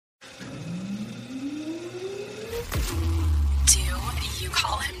Do you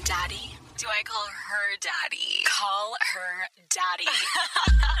call him daddy? Do I call her daddy? Call her daddy.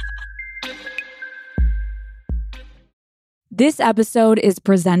 This episode is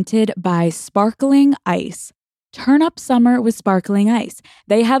presented by Sparkling Ice. Turn up summer with Sparkling Ice.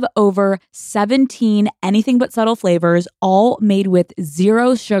 They have over 17 anything but subtle flavors, all made with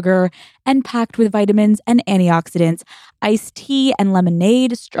zero sugar and packed with vitamins and antioxidants. Iced tea and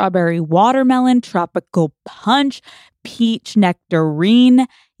lemonade, strawberry watermelon, tropical punch, peach nectarine.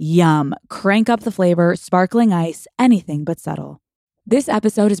 Yum. Crank up the flavor. Sparkling Ice, anything but subtle. This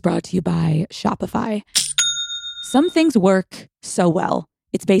episode is brought to you by Shopify. Some things work so well.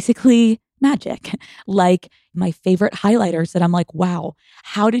 It's basically magic. Like my favorite highlighters that I'm like, wow,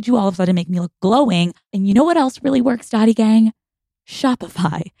 how did you all of a sudden make me look glowing? And you know what else really works, Daddy Gang?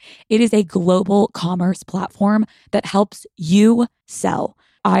 Shopify. It is a global commerce platform that helps you sell.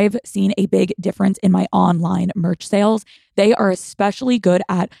 I've seen a big difference in my online merch sales. They are especially good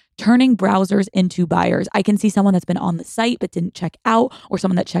at turning browsers into buyers. I can see someone that's been on the site but didn't check out, or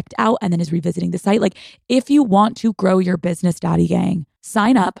someone that checked out and then is revisiting the site. Like, if you want to grow your business, Daddy Gang,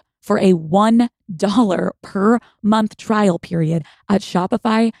 sign up for a $1 per month trial period at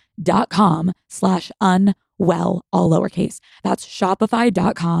shopify.com/unwell, all lowercase. That's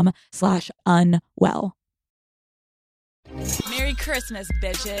shopify.com/unwell. Merry Christmas,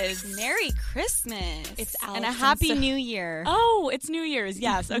 bitches. Merry Christmas. It's Alex and a Happy New Year. Oh, it's New Year's.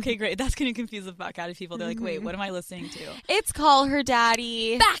 Yes. Okay, great. That's going to confuse the fuck out of people. They're like, wait, what am I listening to? It's Call Her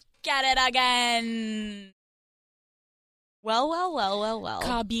Daddy. Back at it again. Well.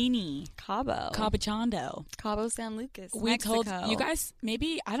 Cabini. Cabo. Cabochando. Cabo San Lucas, We Mexico. told you guys,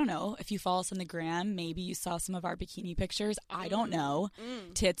 maybe, I don't know, if you follow us on the gram, maybe you saw some of our bikini pictures. I don't know.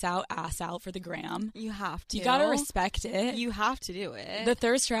 Tits out, ass out for the gram. You have to. You got to respect it. You have to do it. The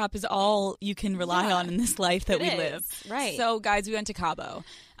thirst trap is all you can rely on in this life that we live. Right. So, guys, we went to Cabo.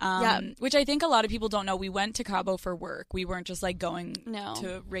 Which I think a lot of people don't know. We went to Cabo for work. We weren't just like going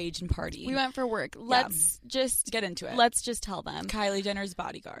to rage and party. We went for work. Let's just get into it. Let's just tell them. Kylie Jenner's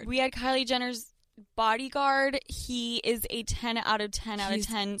bodyguard. We had Kylie Jenner's bodyguard. He is a 10 out of 10 out of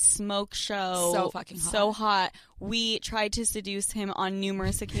 10 smoke show. So fucking hot. So hot. We tried to seduce him on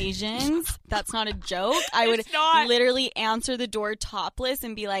numerous occasions. That's not a joke. I would literally answer the door topless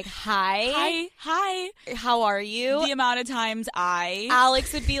and be like, hi, how are you? The amount of times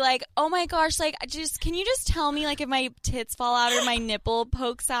Alex would be like, oh my gosh, like, can you just tell me, like, if my tits fall out or my nipple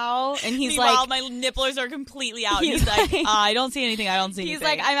pokes out? And he's Meanwhile, like, my nipplers are completely out. He's like, I don't see anything. He's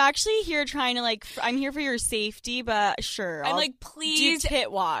like, I'm actually here trying to, like, I'm here for your safety, but sure. I'm like, please do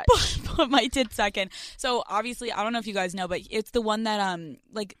tit watch. Put my tits back in. So obviously, I don't know if you guys know, but it's the one that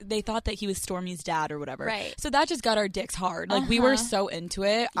like they thought that he was Stormy's dad or whatever. Right. So that just got our dicks hard. Like we were so into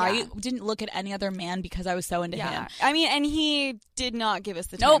it. Yeah. I didn't look at any other man because I was so into him. I mean, and he did not give us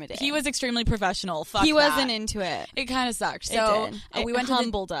the time of day. He was extremely professional. Fuck he that. wasn't into it. It kind of sucked. So it did. We went to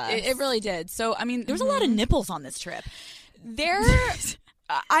humbled us. It really did. So I mean, there was a lot of nipples on this trip.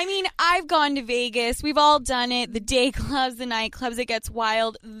 I mean, I've gone to Vegas. We've all done it. The day clubs, the night clubs, it gets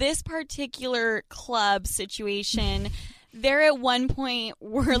wild. This particular club situation, there at one point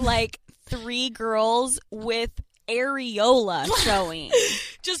were like 3 girls with areola showing.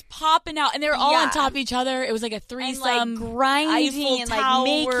 Just popping out. And they were all on top of each other. It was like a threesome. And like grinding and like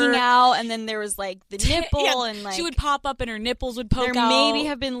making out. And then there was like the nipple and like. She would pop up and her nipples would poke out. There maybe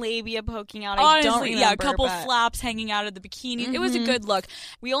have been labia poking out. Honestly, I don't remember. Yeah, a couple flaps hanging out of the bikini. It was a good look.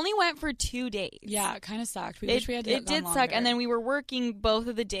 We only went for 2 days. Yeah, it kind of sucked. We wish we had to It did suck. And then we were working both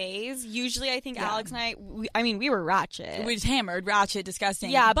of the days. Usually I think Alex and I, we were ratchet. We just hammered, ratchet,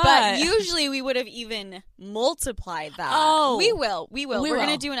 disgusting. Yeah, but usually we would have even multiplied that. Oh. We will. We're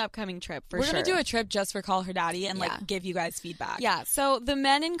going to do an upcoming trip for sure. We're going to do a trip just for Call Her Daddy and like give you guys feedback. Yeah, so the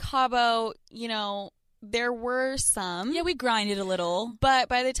men in Cabo, you know, there were some. Yeah, we grinded a little. But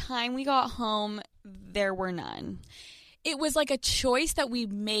by the time we got home, there were none. It was like a choice that we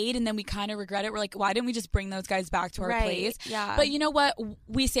made and then we kind of regret it. We're like, why didn't we just bring those guys back to our place? Yeah. But you know what?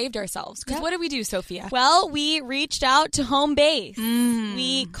 We saved ourselves. Because what did we do, Sophia? Well, we reached out to home base.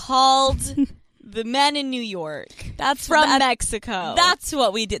 We called the men in New York. That's from Mexico. That's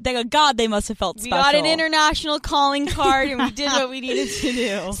what we did. God, they must have felt special. We got an international calling card and we did what we needed to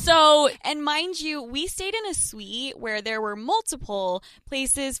do. So, and mind you, we stayed in a suite where there were multiple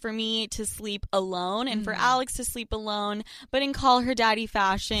places for me to sleep alone and for Alex to sleep alone. But in Call Her Daddy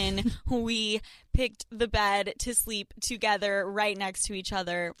fashion, we picked the bed to sleep together right next to each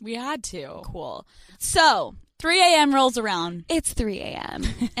other. We had to. Cool. So 3 a.m. rolls around. It's 3 a.m.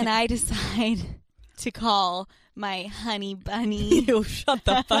 and I decide to call my honey bunny. Ew, shut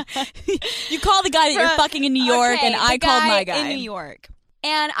the fuck. You call the guy that you're fucking in New York, and I called my guy in New York.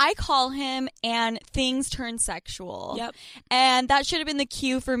 And I call him, and things turn sexual. Yep. And that should have been the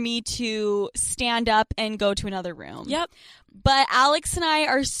cue for me to stand up and go to another room. Yep. But Alex and I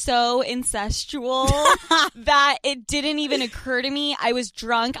are so incestual that it didn't even occur to me. I was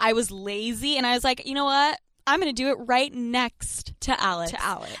drunk. I was lazy. And I was like, you know what? I'm going to do it right next to Alex.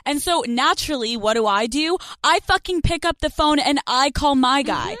 And so naturally, what do? I fucking pick up the phone and I call my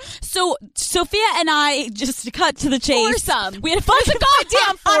guy. So Sophia and I, just to cut to the chase. Foursome. We had a fucking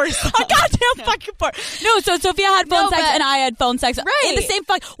goddamn foursome. A goddamn fucking foursome. No, so Sophia had phone sex and I had phone sex. Right. In the same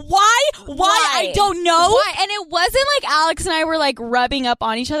fuck. Why? I don't know. Why? And it wasn't like Alex and I were like rubbing up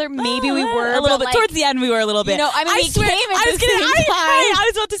on each other. Maybe we were a little bit. Like, towards the end, we were a little bit. You know, I mean, we came at the same time.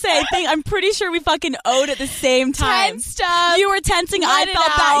 I was about to say, I'm pretty sure we fucking owed at the same time. Tense stuff. You were tensing. I felt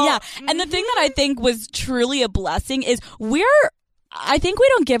that. Yeah. And the thing that I think was truly a blessing is I think we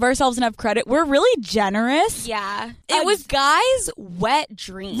don't give ourselves enough credit. We're really generous. Yeah. It was guy's wet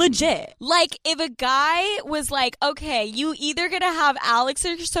dream. Legit. Like, if a guy was like, okay, you either get to have Alex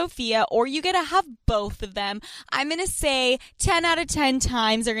or Sophia, or you get to have both of them, I'm going to say 10 out of 10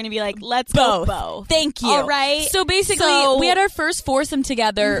 times they're going to be like, let's go both. Thank you. All right. So basically, we had our first foursome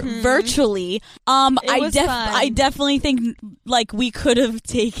together virtually. I definitely think like we could have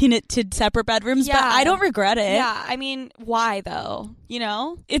taken it to separate bedrooms, but I don't regret it. Yeah. I mean, why though? You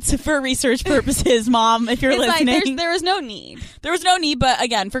know? It's for research purposes, Mom, if you're listening. Like, there was no need. There was no need, but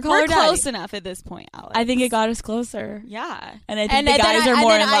again, for We're close enough at this point, Alex. I think it got us closer. Yeah. And I think the guys are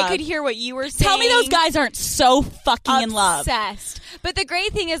more in love. I could hear what you were saying. Tell me those guys aren't so fucking in love. Obsessed. But the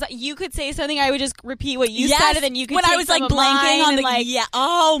great thing is you could say something, I would just repeat what you said, and then you could when take I was like blanking on the like, yeah.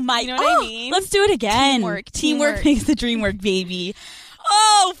 Oh my. You know what I mean? Let's do it again. Teamwork makes the dream work, baby.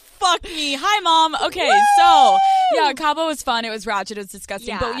 Oh, fuck me. Hi, Mom. Okay, so, yeah, Cabo was fun. It was ratchet. It was disgusting.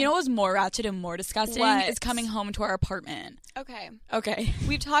 Yeah. But you know what was more ratchet and more disgusting? What? Is coming home to our apartment. Okay.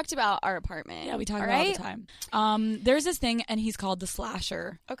 We've talked about our apartment. Yeah, we talk about it all the time. There's this thing, and he's called the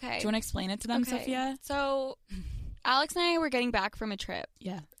slasher. Okay. Do you want to explain it to them, Sophia? So, Alex and I were getting back from a trip.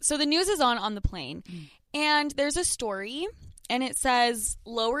 Yeah. So the news is on the plane. And there's a story, and it says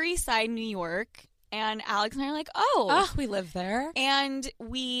Lower East Side, New York. And Alex and I are like, we live there. And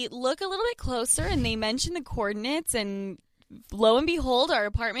we look a little bit closer, and they mention the coordinates, and lo and behold, our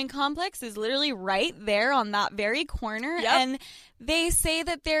apartment complex is literally right there on that very corner. Yep. And they say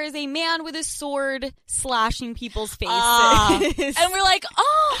that there is a man with a sword slashing people's faces. And we're like,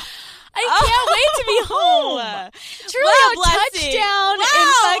 I can't wait to be home. Truly a blessing. Touchdown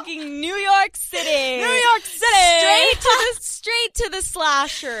in fucking New York City. New York City. Straight to the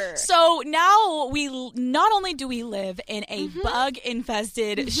slasher. So now we not only do we live in a bug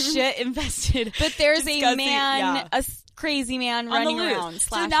infested, shit infested, but there's a man, a crazy man running around.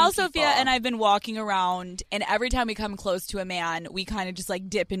 So now Sophia and I've been walking around, and every time we come close to a man, we kind of just like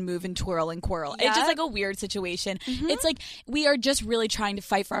dip and move and twirl and quirl. Yeah. It's just like a weird situation. It's like we are just really trying to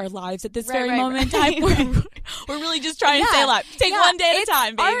fight for our lives at this very moment in time. We're really just trying to stay alive. Take one day at a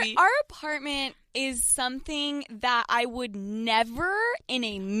time, baby. Our apartment is something that I would never in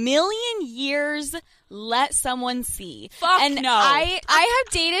a million years let someone see. Fuck and no. I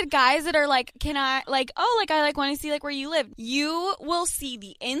have dated guys that are like, can I want to see like where you live. You will see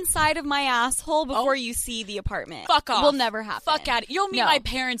the inside of my asshole before you see the apartment. Fuck off. Will never happen. Fuck out. You'll meet my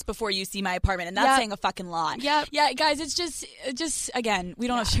parents before you see my apartment, and that's saying a fucking lot. Yep. Yeah, guys, it's just again, we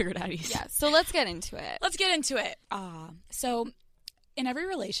don't have sugar daddies. Yeah. So let's get into it. So in every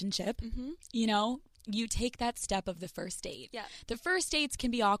relationship, you know, you take that step of the first date. Yeah. The first dates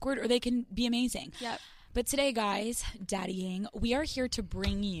can be awkward or they can be amazing. Yep. But today, guys, daddying, we are here to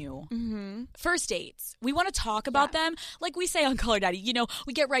bring you first dates. We want to talk about them. Like we say on Color Daddy, you know,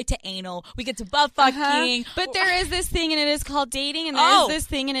 we get right to anal. We get to butt fucking. But there is this thing, and it is called dating, and there is this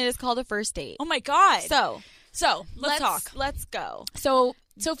thing, and it is called a first date. Oh, my God. So let's talk. Let's go. So,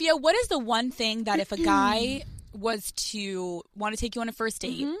 Sophia, what is the one thing that if a guy was to want to take you on a first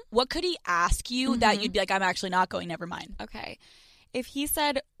date, what could he ask you that you'd be like, I'm actually not going, never mind? Okay. If he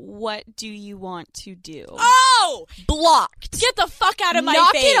said, what do you want to do? Oh! Blocked. Get the fuck out of my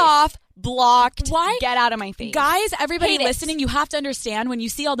Knock face. it off. Blocked. Why? Get out of my face. Guys, everybody Hate listening, you have to understand when you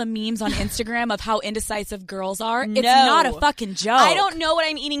see all the memes on Instagram of how indecisive girls are, it's No. not a fucking joke. I don't know what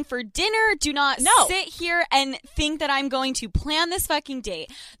I'm eating for dinner. Do not sit here and think that I'm going to plan this fucking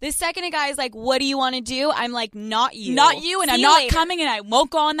date. The second a guy is like, what do you want to do? I'm like, not you. Not you, and See I'm you not later. coming, and I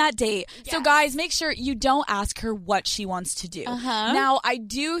won't go on that date. Yes. So, guys, make sure you don't ask her what she wants to do. Now, I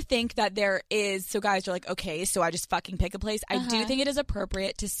do think that there is, so guys are like, okay, so I just fucking pick a place. I do think it is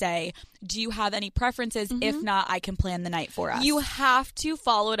appropriate to say, do you have any preferences? If not, I can plan the night for us. You have to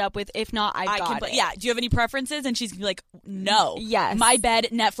follow it up with, if not, I got it. Yeah. Do you have any preferences? And she's gonna be like, no. Yes. My bed,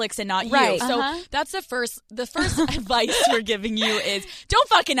 Netflix, and not Right. you. So that's the first advice we're giving you is don't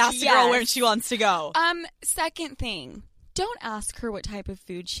fucking ask the girl where she wants to go. Second thing. Don't ask her what type of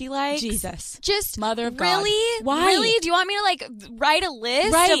food she likes. Jesus. Just Mother of God. Really? Why? Really? Do you want me to like write a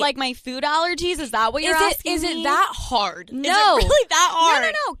list of like my food allergies? Is that what you're asking Is me? it that hard? No. Is it really that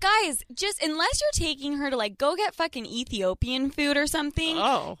hard? No. Guys, just unless you're taking her to like go get fucking Ethiopian food or something,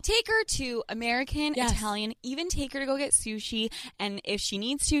 take her to American, Italian, even take her to go get sushi. And if she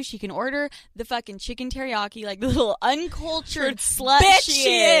needs to, she can order the fucking chicken teriyaki, like the little uncultured slut bitch she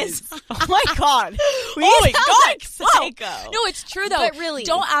is. Oh my God. Oh my God. Like psycho. No, it's true though. But really,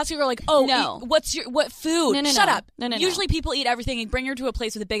 don't ask a girl like, oh, no. what food? No. Shut up. No. Usually people eat everything and bring her to a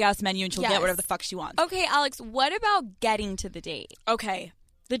place with a big ass menu and she'll get whatever the fuck she wants. Okay, Alex, what about getting to the date? Okay.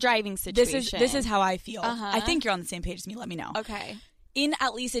 The driving situation. This is how I feel. I think you're on the same page as me. Let me know. Okay.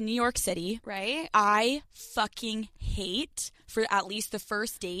 At least in New York City, right? I fucking hate for at least the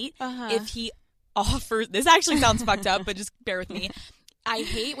first date if he offers. This actually sounds fucked up, but just bear with me. I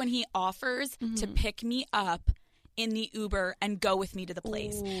hate when he offers to pick me up in the Uber and go with me to the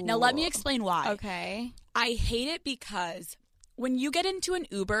place. Ooh. Now, let me explain why. Okay. I hate it because when you get into an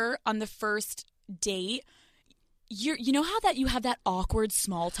Uber on the first date, you know how that you have that awkward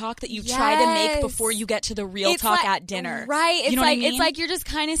small talk that you try to make before you get to the real talk at dinner, right? It's you know like what I mean? It's like you're just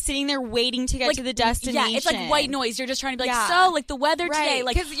kind of sitting there waiting to get to the destination. Yeah, it's like white noise. You're just trying to be like, so like the weather today,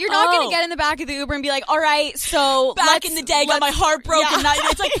 like because you're not going to get in the back of the Uber and be like, all right, so back in the day, got my heart broken.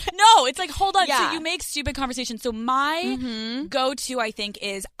 It's like no, it's like hold on. Yeah. So you make stupid conversation. So my go-to, I think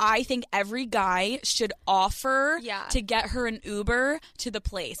every guy should offer to get her an Uber to the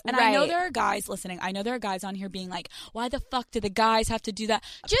place. And I know there are guys listening. I know there are guys on here being like, why the fuck do the guys have to do that?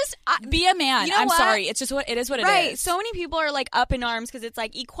 Just be a man. You know I'm sorry. It's just what it is. What it is. Right. So many people are like up in arms because it's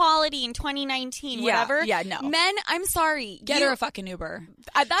like equality in 2019, whatever. Yeah. No. Men, I'm sorry. Get her a fucking Uber.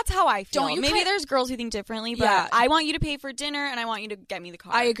 That's how I feel. Don't you Maybe there's girls who think differently, but I want you to pay for dinner and I want you to get me the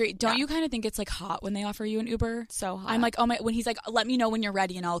car. I agree. Don't you kind of think it's like hot when they offer you an Uber? So hot. I'm like, oh my. When he's like, let me know when you're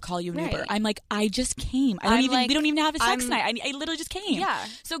ready and I'll call you an Uber. I'm like, I just came. We don't even have a sex night. I literally just came. Yeah.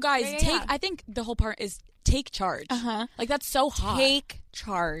 So guys, I think the whole part is take charge. Like that's so hot. Take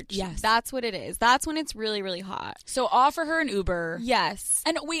charge. Yes. That's what it is. That's when it's really, really hot. So offer her an Uber. Yes.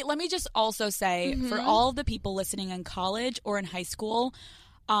 And wait, let me just also say for all of the people listening in college or in high school,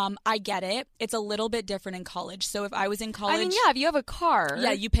 I get it. It's a little bit different in college. So if I was in college... I mean, if you have a car...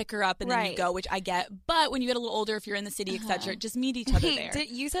 Yeah, you pick her up and then you go, which I get. But when you get a little older, if you're in the city, etc., just meet each other there.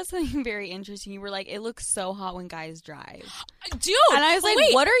 You said something very interesting. You were like, it looks so hot when guys drive. Dude! And I was like,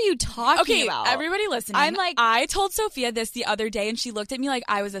 what are you talking about? Everybody listening. I'm like... I told Sophia this the other day, and she looked at me like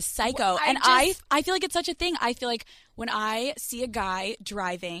I was a psycho. I feel like it's such a thing. I feel like when I see a guy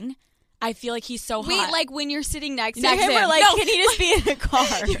driving... I feel like he's so hot. Wait, like when you're sitting next to him, or like, can he just be in a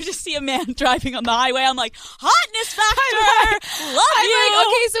car? You just see a man driving on the highway. I'm like, hotness factor. Love you. I'm like,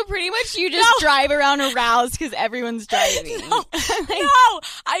 okay, so pretty much you just drive around aroused because everyone's driving. No,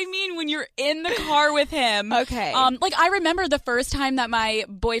 I mean when you're in the car with him. Okay. Like I remember the first time that my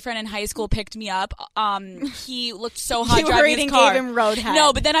boyfriend in high school picked me up. He looked so hot driving his car. Gave him roadhead.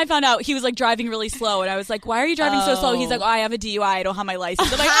 No, but then I found out he was like driving really slow, and I was like, why are you driving so slow? He's like, oh, I have a DUI. I don't have my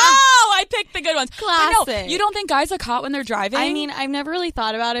license. I'm like, I picked the good ones. Classic. No, you don't think guys look hot when they're driving? I mean, I've never really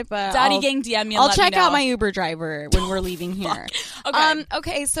thought about it, but Daddy Gang DM me. I'll check out my Uber driver when we're leaving here. Okay.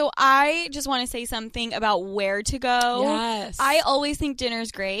 Okay. So I just want to say something about where to go. Yes. I always think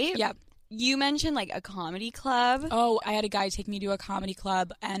dinner's great. Yep. You mentioned like a comedy club. Oh, I had a guy take me to a comedy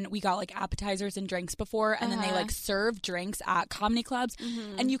club, and we got like appetizers and drinks before, and then they like serve drinks at comedy clubs,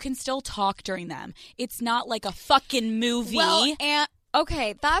 and you can still talk during them. It's not like a fucking movie. Well, and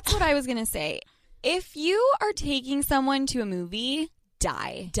okay, that's what I was gonna say. If you are taking someone to a movie,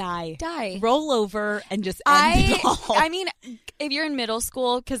 die. Roll over and just end it all. I mean, if you're in middle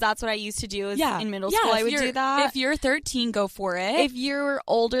school, because that's what I used to do. In middle school, I would do that. If you're 13, go for it. If you're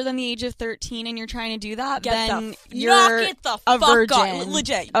older than the age of 13 and you're trying to do that, then you're a virgin. Up.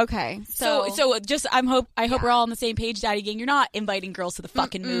 Legit. Okay. So just I hope we're all on the same page, Daddy Gang. You're not inviting girls to the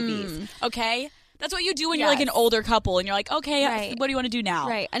fucking movies, okay? That's what you do when you're like an older couple and you're like, okay, what do you want to do now?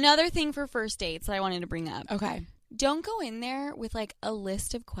 Right. Another thing for first dates that I wanted to bring up. Okay. Don't go in there with like a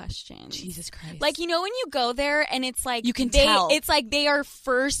list of questions. Jesus Christ. Like, you know, when you go there and it's like you can tell. It's like they are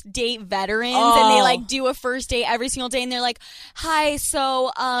first date veterans and they like do a first date every single day and they're like, hi,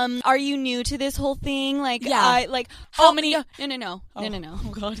 so are you new to this whole thing? Like, how many? No. No. Oh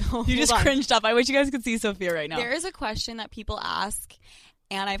God. You just cringed up. I wish you guys could see Sophia right now. There is a question that people ask.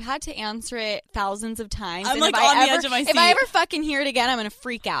 and I've had to answer it thousands of times. I'm and like if on I the edge of my seat. If I ever fucking hear it again, I'm going to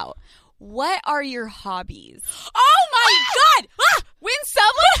freak out. What are your hobbies? Oh my God! When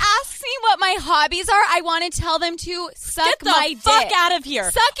someone asks me what my hobbies are, I want to tell them to suck my dick. Get the fuck out of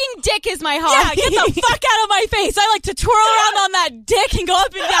here. Sucking dick is my hobby. Yeah, get the fuck out of my face. I like to twirl around on that dick and go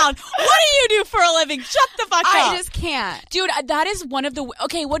up and down. What do you do for a living? Shut the fuck up. I just can't. Dude, that is one of the...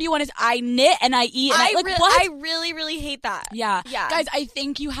 Okay, what do you want to... I knit and I eat. And I really, really hate that. Yeah. Yeah. Guys, I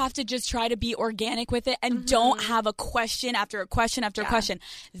think you have to just try to be organic with it and don't have a question after a question after a question.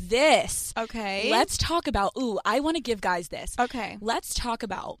 This... Okay. Let's talk about... Ooh, I want to give guys this. Okay. Let's talk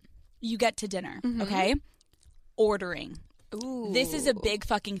about... You get to dinner, okay? Ordering. Ooh. This is a big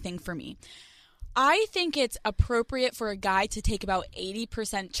fucking thing for me. I think it's appropriate for a guy to take about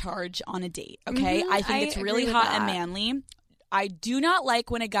 80% charge on a date, okay? I think it's really hot and manly. I do not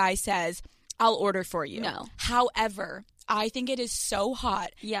like when a guy says, I'll order for you. No. However, I think it is so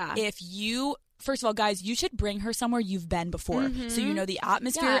hot if you... First of all, guys, you should bring her somewhere you've been before, so you know the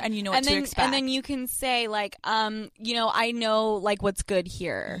atmosphere and you know what to expect. And then you can say, like, you know, I know, like, what's good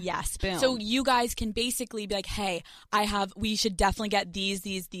here. Yes. Boom. So you guys can basically be like, hey, we should definitely get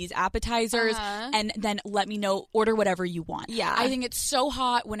these appetizers, and then let me know, order whatever you want. Yeah. I think it's so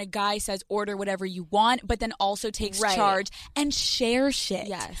hot when a guy says order whatever you want, but then also takes charge and share shit.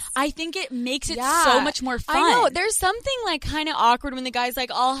 Yes. I think it makes it so much more fun. I know. There's something, like, kind of awkward when the guy's like,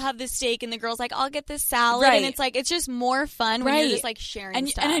 I'll have this steak, and the girl's like, I'll get this salad, and it's like, it's just more fun when you're just like sharing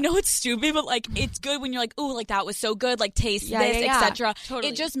stuff. And I know it's stupid, but like it's good when you're like, ooh, like that was so good, like taste this, etc.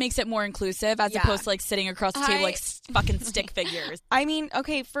 Totally. It just makes it more inclusive as opposed to like sitting across the table like fucking stick figures. I mean,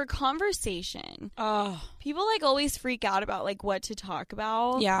 okay, for conversation, people like always freak out about like what to talk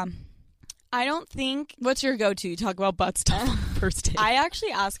about. Yeah. I don't think... What's your go-to? You talk about butt stuff on the first date. I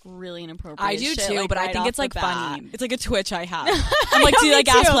actually ask really inappropriate I do shit, too, like, but right I think it's like funny. It's like a twitch I have. I'm like, do you like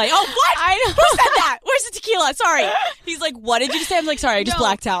ask like, oh, what? I know. Who said that? Where's the tequila? Sorry. He's like, what did you say? I'm like, sorry, I just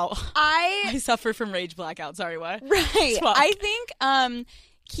blacked out. I suffer from rage blackout. Sorry, what? Right. I think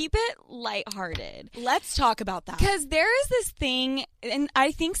keep it lighthearted. Let's talk about that. Because there is this thing, and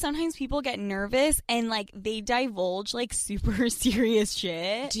I think sometimes people get nervous and like they divulge like super serious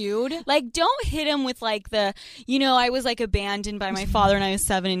shit. Dude. Like, don't hit him with like the, you know, I was like abandoned by my father when I was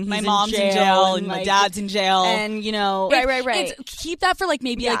 7 and he's my mom's in jail and my dad's in jail. And, you know, right. Keep that for like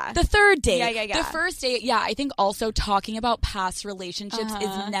maybe like the third date. Yeah. The first date, I think also talking about past relationships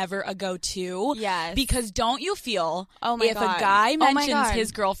is never a go-to. Yes. Because don't you feel if a guy mentions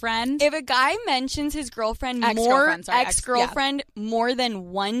his girlfriend. If a guy mentions his girlfriend ex-girlfriend more than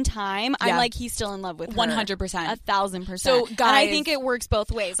one time, I'm like, he's still in love with her. 100%. 1,000%. So guys, and I think it works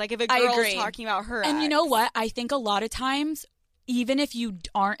both ways. Like if a girl's talking about her and ex. you know what? I think a lot of times, even if you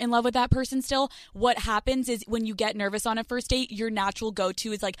aren't in love with that person still, what happens is when you get nervous on a first date, your natural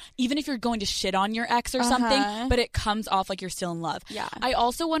go-to is like, even if you're going to shit on your ex or something, but it comes off like you're still in love. Yeah. I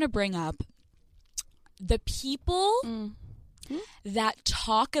also want to bring up the people that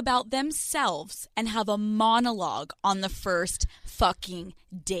talk about themselves and have a monologue on the first fucking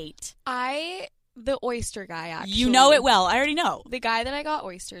date. The oyster guy, actually. You know it well. I already know. The guy that I got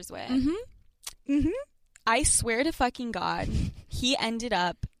oysters with. I swear to fucking God, he ended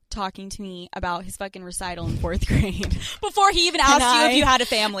up talking to me about his fucking recital in 4th grade. Before he even asked you if you had a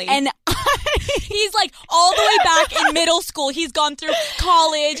family. And he's like all the way back in middle school. He's gone through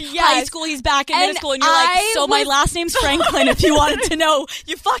college, high school. He's back in middle school. And you're like, so my last name's Franklin if you wanted to know.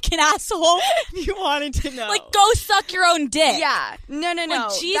 You fucking asshole. You wanted to know. Like, go suck your own dick. Yeah. No.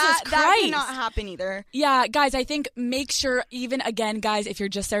 Like, Jesus Christ. That cannot happen either. Yeah, guys, I think make sure, even again, guys, if you're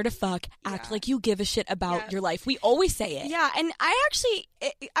just there to fuck, act like you give a shit about your life. We always say it. Yeah, and I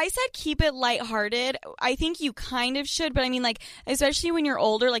said keep it lighthearted. I think you kind of should, but I mean, like, especially when you're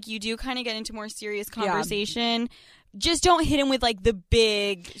older, like, you do kind of get into more serious conversation. Just don't hit him with, like, the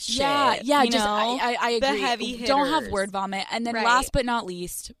big shit. Yeah, you just, know? I agree. The heavy hitters. Don't have word vomit. And then last but not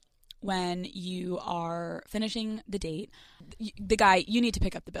least, when you are finishing the date, the guy, you need to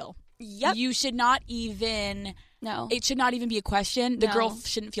pick up the bill. Yep. You should not even... No. It should not even be a question. The girl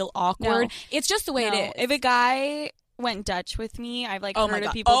shouldn't feel awkward. No. It's just the way it is. If a guy went Dutch with me, I've like heard of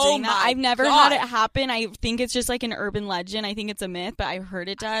God. people doing that. I've never God. had it happen. I think it's just like an urban legend. I think it's a myth, but I've heard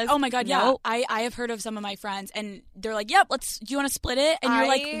it does. Oh my God, yeah. I have heard of some of my friends and they're like, yep, do you want to split it? And you're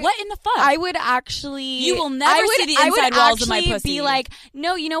like, what in the fuck? I would actually... You will never see the inside walls of my pussy. Be like,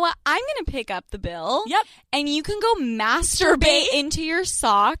 no, you know what? I'm going to pick up the bill. Yep. And you can go masturbate into your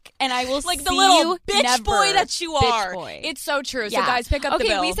sock and I will like see the little you bitch never. boy that you are. Bitch boy. It's so true. So guys, pick up the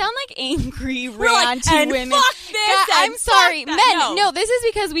bill. Okay, we sound like angry, We're ranty like, and women. Fuck I'm sorry. Men, no, this is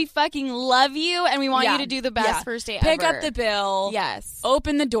because we fucking love you and we want you to do the best first date Pick ever. up the bill. Yes.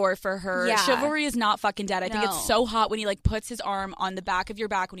 Open the door for her. Yeah. Chivalry is not fucking dead. I think No. it's so hot when he like puts his arm on the back of your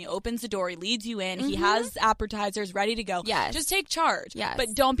back when he opens the door. He leads you in. He has appetizers ready to go. Yes. Just take charge. Yes.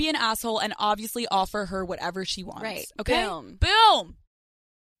 But don't be an asshole and obviously offer her whatever she wants. Right. Okay? Boom. Boom.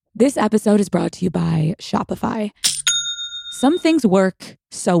 This episode is brought to you by Shopify. Some things work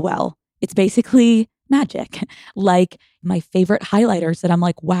so well. It's basically magic. Like my favorite highlighters that I'm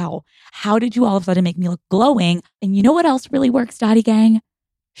like, wow, how did you all of a sudden make me look glowing? And you know what else really works, Daddy Gang?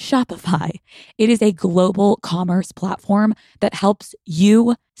 Shopify. It is a global commerce platform that helps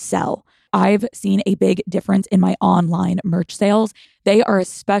you sell. I've seen a big difference in my online merch sales. They are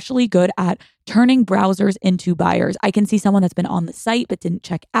especially good at turning browsers into buyers. I can see someone that's been on the site but didn't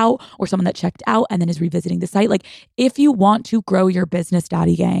check out, or someone that checked out and then is revisiting the site. Like, if you want to grow your business,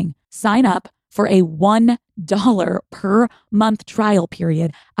 Daddy Gang, sign up for a $1 per month trial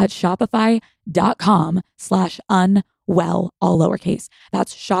period at shopify.com/unwell, all lowercase.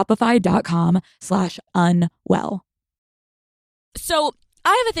 That's shopify.com/unwell. So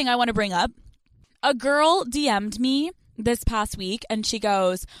I have a thing I want to bring up. A girl DM'd me this past week and she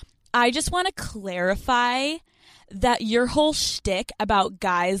goes, I just want to clarify that your whole shtick about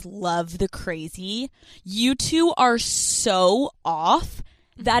guys love the crazy, you two are so off.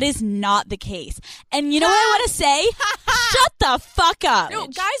 That is not the case. And you know what I want to say? Shut the fuck up. No,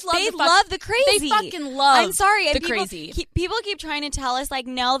 guys love the crazy. They fucking love I'm sorry. And the crazy. People keep trying to tell us, like,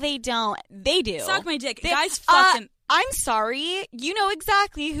 no, they don't. They do. Suck my dick. Guys fucking... I'm sorry. You know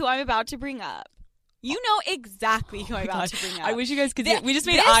exactly who I'm about to bring up. You know exactly who I'm about to bring up. I wish you guys could see it. We just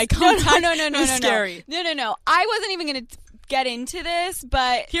made eye contact. No. It was scary. No. I wasn't even going to get into this,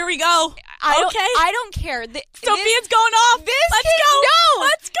 but... Here we go. I don't care. Sophia's going off. Let's go. No.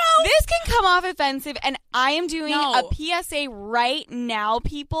 Let's go. This can come off offensive, and I am doing a PSA right now,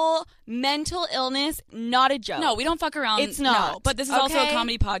 people. Mental illness, not a joke. No, we don't fuck around. It's not. No, but this is also a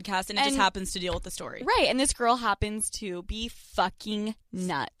comedy podcast, and it just happens to deal with the story. Right, and this girl happens to be fucking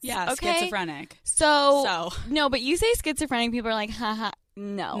nuts. Yeah, okay? schizophrenic. So no, but you say schizophrenic, people are like, haha.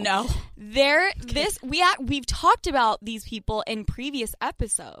 No. We've talked about these people in previous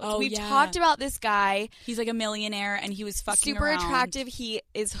episodes. We've talked about this guy. He's like a millionaire and he was fucking super around. attractive. He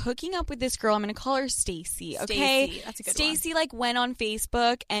is hooking up with this girl. I'm going to call her Stacy. Okay. Stacy, that's a good Stacy like went on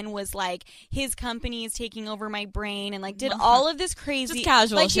Facebook and was like, his company is taking over my brain, and like did all of this crazy, just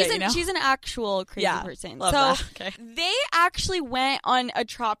casual like shit, she's an actual crazy person. Love so that. Okay. they actually went on a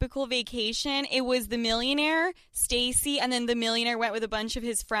tropical vacation. It was the millionaire, Stacy, and then the millionaire went with a bunch of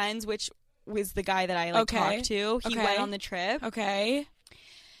his friends, which was the guy that I talked to. He went on the trip. Okay.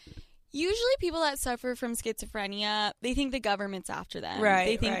 Usually people that suffer from schizophrenia, they think the government's after them. Right.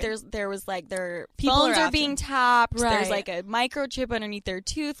 They think there was like their People phones are are being tapped. Right. There's like a microchip underneath their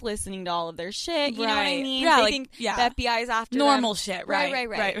tooth listening to all of their shit. You know what I Right. mean? Yeah, they like, think yeah. the FBI's after Normal them. shit.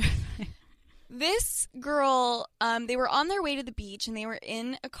 Right. This girl, they were on their way to the beach and they were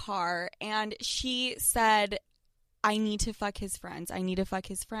in a car, and she said, I need to fuck his friends. I need to fuck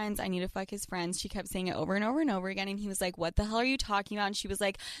his friends. I need to fuck his friends. She kept saying it over and over and over again. And he was like, what the hell are you talking about? And she was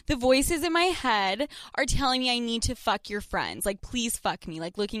like, the voices in my head are telling me I need to fuck your friends. Like, please fuck me.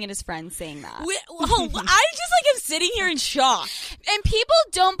 Like, looking at his friends saying that. I just am sitting here in shock. And people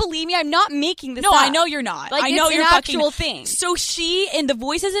don't believe me. I'm not making this No, up. I know you're not. Like, I know it's you're an fucking actual thing. So she and the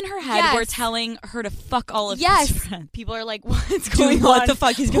voices in her head Yes. were telling her to fuck all of Yes. his friends. People are like, what's going Dude, on? what the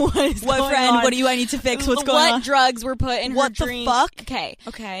fuck is going on? What friend? on? What do I need to fix? What's going on? What drugs were put in her What the drink? fuck? Okay.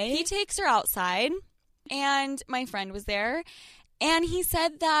 He takes her outside, and my friend was there, and he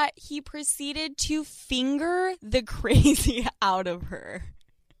said that he proceeded to finger the crazy out of her.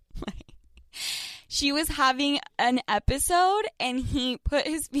 She was having an episode, and he put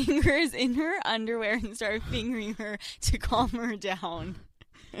his fingers in her underwear and started fingering her to calm her down.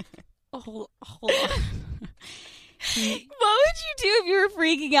 Hold on. What would you do if you were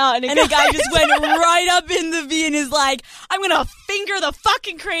freaking out and a guy just went right up in the V and is like, I'm gonna finger the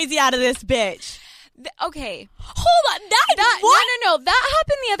fucking crazy out of this bitch. Okay. Hold on. No. That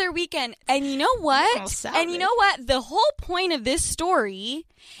happened the other weekend. And you know what? The whole point of this story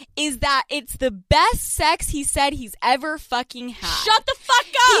is that it's the best sex he said he's ever fucking had. Shut the fuck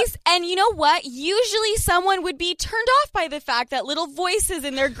up. And you know what? Usually someone would be turned off by the fact that little voices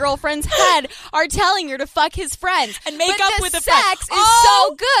in their girlfriend's head are telling her to fuck his friends. And make up with a sex friend. is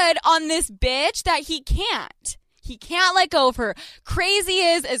so good on this bitch that he can't. He can't let go of her. Crazy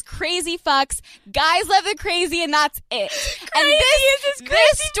is as crazy fucks. Guys love the crazy, and that's it.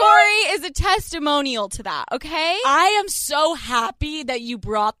 This story is a testimonial to that, okay? I am so happy that you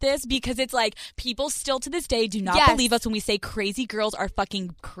brought this because it's like people still to this day do not believe us when we say crazy girls are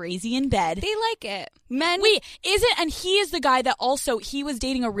fucking crazy in bed. They like it. Men. Wait, and he is the guy that also, he was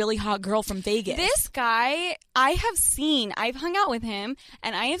dating a really hot girl from Vegas. This guy, I've hung out with him,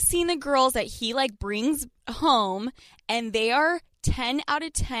 and I have seen the girls that he like brings home, and they are 10 out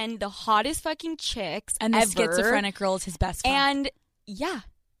of 10 the hottest fucking chicks and the ever. Schizophrenic girl is his best fuck. And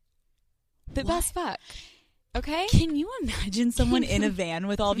the best fuck. Okay? Can you imagine someone in a van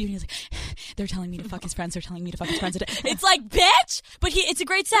with all of you and he's like, they're telling me to fuck his friends, they're telling me to fuck his friends. It's like, bitch! But it's a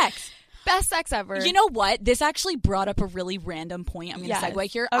great sex. Best sex ever. You know what? This actually brought up a really random point. I'm going to segue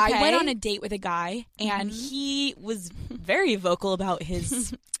here. Okay. I went on a date with a guy, and he was very vocal about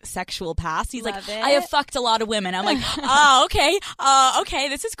his sexual past. He's Love like, it. I have fucked a lot of women. I'm like, oh, okay. Okay,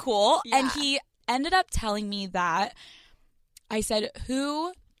 this is cool. Yeah. And he ended up telling me that, I said,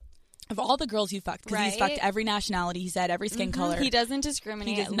 who... Of all the girls you fucked, because he's fucked every nationality, he said, every skin color. He doesn't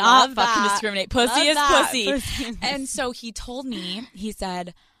discriminate. He does not Love fucking that. discriminate. Pussy is Love pussy. that. And so he told me, he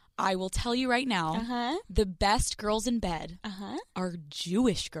said, I will tell you right now, the best girls in bed are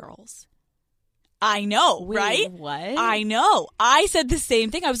Jewish girls. I know, right? What? I know. I said the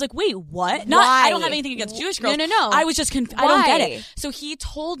same thing. I was like, wait, what? Why? I don't have anything against Jewish girls. No. I was just I don't get Why? it. So he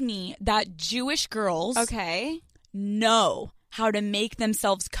told me that Jewish girls know how to make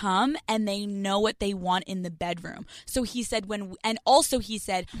themselves come, and they know what they want in the bedroom. So he said he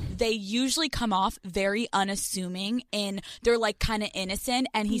said they usually come off very unassuming, and they're like kind of innocent.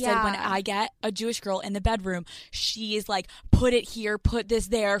 And he said, when I get a Jewish girl in the bedroom, she is like, put it here, put this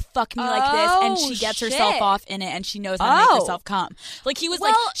there, fuck me like this, and she gets herself off in it, and she knows how to make herself come. Like he was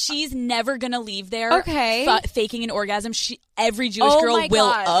like, she's never gonna leave there faking an orgasm. Every Jewish girl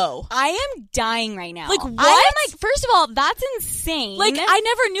will owe. I am dying right now. Like, what? I am like, first of all, that's insane. Like, I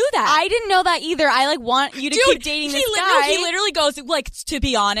never knew that. I didn't know that either. I like want you to keep dating this guy. He literally goes, like, to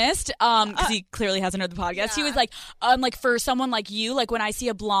be honest, because he clearly hasn't heard the podcast. He was like, for someone like you, like when I see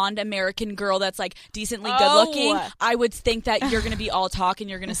a blonde American girl that's like decently good looking, I would think that you're gonna be all talk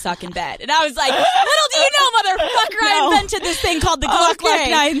and you're gonna suck in bed. And I was like, little do you know, motherfucker, I invented this thing called the Gluck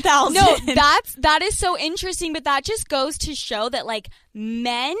 9000. No, that is so interesting, but that just goes to show that like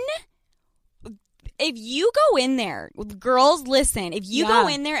men, if you go in there, girls, listen, if you go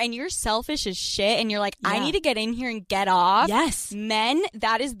in there and you're selfish as shit and you're like, I need to get in here and get off. Yes. Men,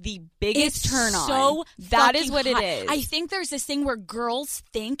 that is the biggest turn on. So that is what hot. it is. I think there's this thing where girls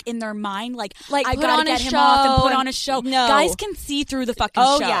think in their mind, like I put gotta on get a him show off and put on a show. No. Guys can see through the fucking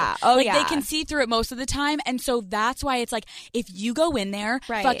show. Yeah. They can see through it most of the time. And so that's why it's like, if you go in there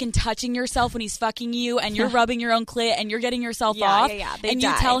fucking touching yourself when he's fucking you and you're rubbing your own clit and you're getting yourself off and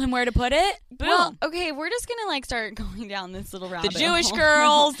you tell him where to put it, boom. Well, okay, we're just gonna like start going down this little rabbit The Jewish hole.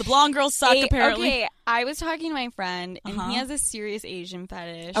 girls, the blonde girls suck apparently. Okay, I was talking to my friend and he has a serious Asian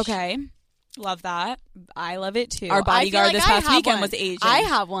fetish. Okay. Love that. I love it too. Our bodyguard this past weekend was Asian. I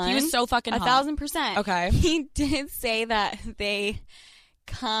have one. He was so fucking hot. 1,000%. Okay. He did say that they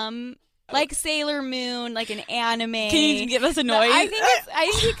come like Sailor Moon, like an anime. Can you give us a noise? I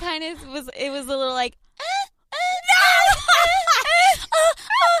think he kind of was. It was a little like.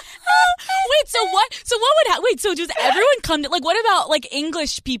 Wait, so what? So what would happen? Wait, so does everyone come to, like, what about like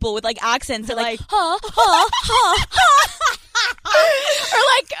English people with like accents that like or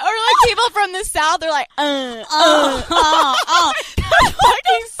like people from the South? They're like fucking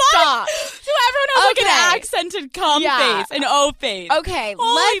stop. So everyone has like an accented cum face, an O face. Okay,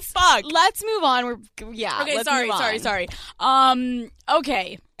 let's move on. Okay, sorry.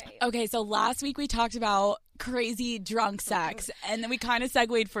 Okay, so last week we talked about crazy drunk sex, and then we kind of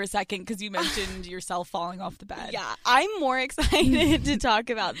segued for a second because you mentioned yourself falling off the bed. Yeah, I'm more excited to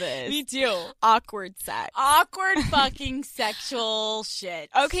talk about this. Me too. Awkward sex. Awkward fucking sexual shit.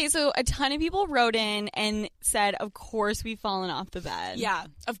 Okay, so a ton of people wrote in and said, of course we've fallen off the bed. Yeah,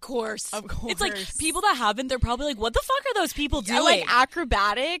 of course. Of course. It's like people that haven't, they're probably like, what the fuck are those people doing? Like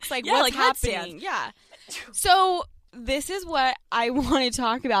acrobatics? Like what's like happening? headstands. Yeah. So this is what I want to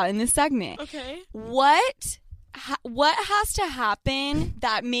talk about in this segment. Okay. What has to happen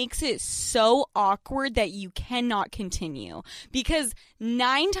that makes it so awkward that you cannot continue? Because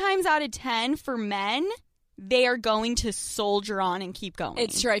 9 times out of 10 for men, they are going to soldier on and keep going.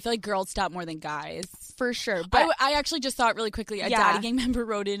 It's true. I feel like girls stop more than guys. For sure. But I actually just thought really quickly, a daddy gang member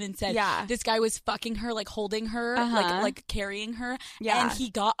wrote in and said this guy was fucking her, like holding her, like carrying her, and he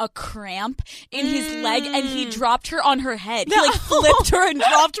got a cramp in his leg and he dropped her on her head. He like flipped her and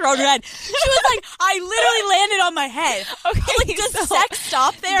dropped her on her head. She was like, I literally landed on my head. Okay, like, does sex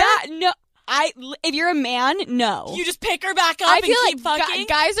stop there? No. If you're a man, no. You just pick her back up I and feel keep like fucking?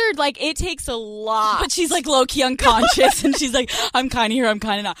 Guys are like, it takes a lot. But she's like low-key unconscious and she's like, I'm kind of here, I'm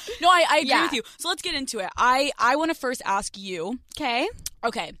kind of not. No, I agree with you. So let's get into it. I want to first ask you. Okay.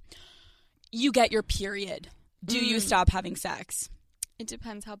 You get your period. Do you stop having sex? It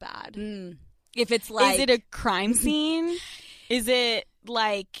depends how bad. If it's like... Is it a crime scene? Is it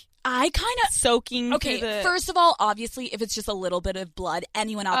like... I kind of soaking. Okay, first of all, obviously, if it's just a little bit of blood,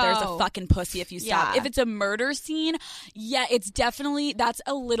 anyone out there is a fucking pussy if you stop. If it's a murder scene, it's definitely, that's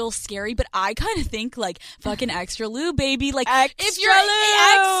a little scary. But I kind of think like fucking extra lube, baby. Like if you're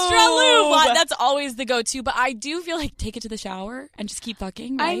extra lube, that's always the go-to. But I do feel like take it to the shower and just keep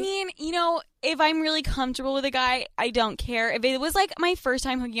fucking. Right? I mean, if I'm really comfortable with a guy, I don't care. If it was like my first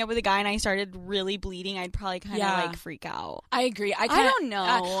time hooking up with a guy and I started really bleeding, I'd probably kind of like freak out. I agree. I don't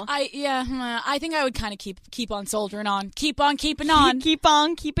know. I think I would kind of keep on soldiering on. Keep on keeping on. Keep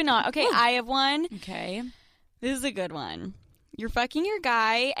on keeping on. Okay, I have one. Okay. This is a good one. You're fucking your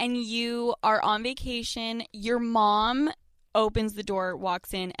guy and you are on vacation. Your mom opens the door,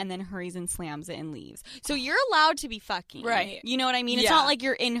 walks in, and then hurries and slams it and leaves. So you're allowed to be fucking. Right. You know what I mean? It's not like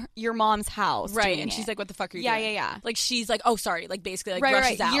you're in your mom's house. Right. And she's like, what the fuck are you doing? Yeah. Like, she's like, oh, sorry. Like, basically, like,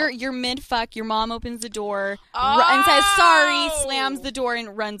 rushes out. You're mid-fuck. Your mom opens the door and says, sorry, slams the door,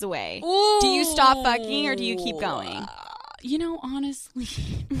 and runs away. Ooh. Do you stop fucking or do you keep going? Honestly,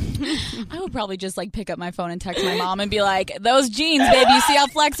 I would probably just like pick up my phone and text my mom and be like, those jeans, baby, you see how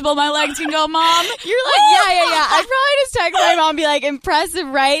flexible my legs can go, mom? You're like, yeah. I'd probably just text my mom and be like, impressive,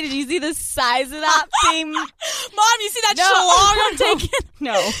 right? Did you see the size of that thing? Mom, you see that shalong I'm taking?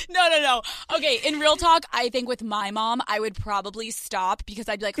 No. Okay, in real talk, I think with my mom, I would probably stop because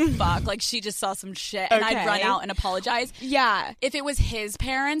I'd be like, fuck, like she just saw some shit and I'd run out and apologize. Yeah. If it was his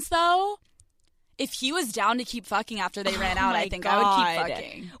parents, though... If he was down to keep fucking after they ran out, I think I would keep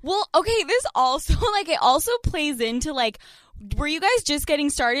fucking. Well, okay, this also, like, it also plays into, like, were you guys just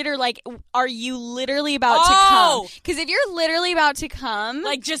getting started or, like, are you literally about to come? Because if you're literally about to come.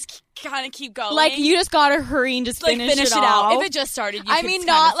 Like, just kind of keep going. Like, you just gotta hurry and just finish it out. If it just started, I mean,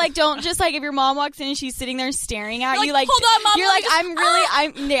 not, like, don't just, like, if your mom walks in and she's sitting there staring at you, like, hold on, mom. You're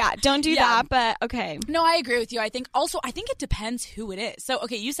like, don't do that, but okay. No, I agree with you. I think it depends who it is. So,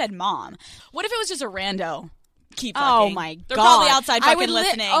 okay, you said mom. What if it was just a rando? Keep fucking. Oh my god! They're probably outside fucking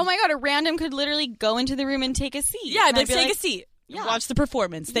listening. Oh my god! A random could literally go into the room and take a seat. Yeah, I'd like, take a seat. Yeah. Watch the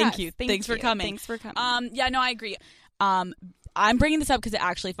performance. Thank you. Thanks for coming. Thanks for coming. Yeah, no, I agree. I'm bringing this up because it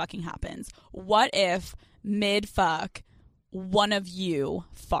actually fucking happens. What if mid fuck one of you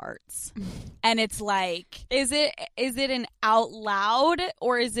farts, and it's like, is it an out loud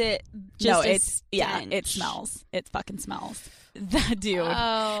or is it just it smells. It fucking smells. That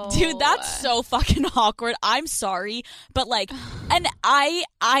dude, that's so fucking awkward. I'm sorry, but like, and I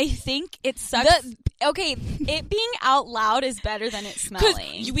think it sucks. It being out loud is better than it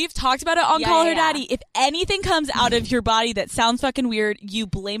smelling. We've talked about it on Call Her Daddy. If anything comes out of your body that sounds fucking weird, you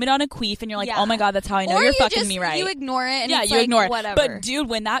blame it on a queef, and you're like, oh my god, that's how I know you're fucking me right. You ignore it, and you ignore it. Whatever. But dude,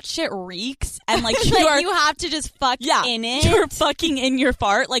 when that shit reeks, and like you have to just fuck in it. You're fucking in your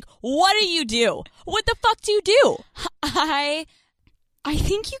fart. Like, what do? What the fuck do you do? I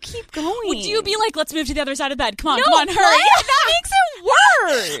think you keep going. Would you be like, let's move to the other side of the bed? Come on, hurry. That makes it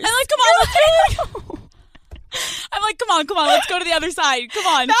worse. I'm like, come on, I'm like, come on, let's go to the other side. Come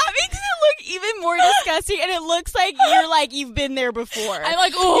on. That makes it look even more disgusting, and it looks like you've been there before. I'm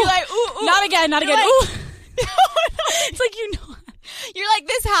like, ooh. You're like, ooh. Not again. Like, ooh. It's like, You're like,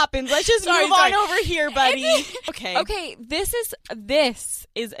 this happens. Let's just move on over here, buddy. Okay, this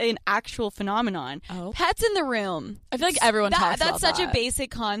is an actual phenomenon. Oh. Pets in the room. I feel like everyone talks about that. That's such a basic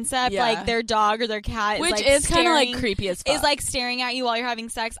concept. Yeah. Like their dog or their cat is which is kind of like creepy as fuck. Is like staring at you while you're having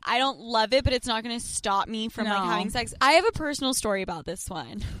sex. I don't love it, but it's not going to stop me from like having sex. I have a personal story about this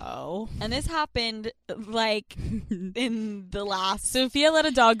one. Oh. And this happened like in the last... Sophia let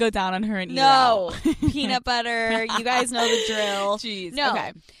a dog go down on her and eat it out. No. Peanut butter. You guys know the drill. Jeez. No.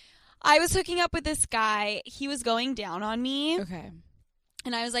 Okay. I was hooking up with this guy. He was going down on me. Okay.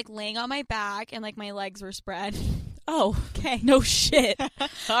 And I was like laying on my back and like my legs were spread. Oh, okay. No shit. All right.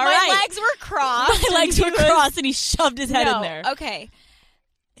 My legs were crossed. My legs were crossed and he shoved his head in there. Okay.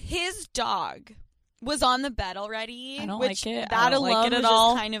 His dog was on the bed already. I don't which like it. That I don't alone like it at was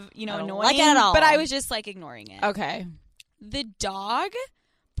all. just kind of, I don't annoying. like it at all. But I was just like ignoring it. Okay. The dog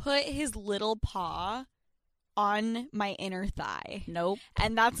put his little paw on my inner thigh. Nope.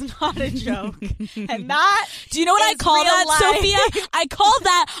 And that's not a joke. And that Do you know what I call real that, life. Sophia? I call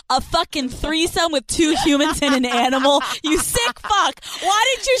that a fucking threesome with 2 humans and an animal. You sick fuck.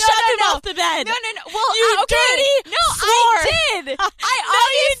 Why did you shove him off the bed? No. Well, You okay. dirty No, whore. I did. you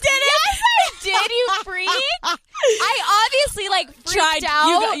didn't. Yes, I did, you freak. I obviously freaked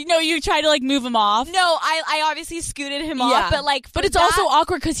out. You tried to move him off. No, I obviously scooted him off, but it's also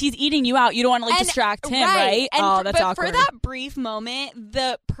awkward because he's eating you out. You don't want to and- distract him, right? And That's but awkward. for that brief moment,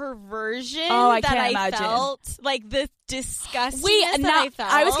 the perversion I that can't I imagine. felt, the disgustingness that I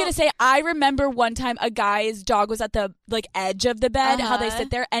felt. I was gonna say, I remember one time a guy's dog was at the edge of the bed, how they sit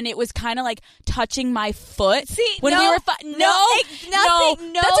there, and it was kind of touching my foot. See, when we were nothing.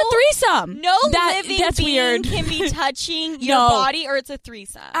 That's a threesome. No that's living being weird. can be touching your body, or it's a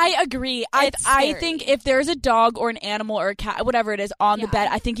threesome. I agree. I think if there's a dog or an animal or a cat, whatever it is, on the bed,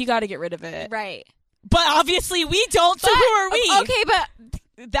 I think you got to get rid of it. Right. But obviously we don't. So who are we? Okay, but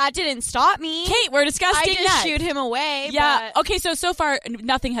that didn't stop me. Kate, we're disgusting. I just shoot him away. Yeah. But Okay. So far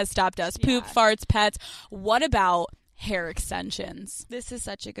nothing has stopped us. Poop, farts, pets. What about hair extensions? this is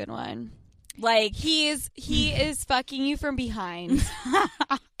such a good one. He is fucking you from behind.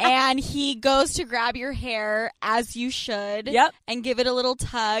 And he goes to grab your hair, as you should. Yep. And give it a little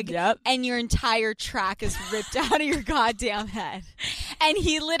tug. Yep. And your entire track is ripped out of your goddamn head. And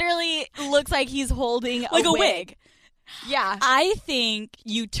he literally looks like he's holding a wig. Yeah. I think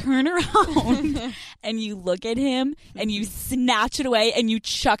you turn around and you look at him and you snatch it away and you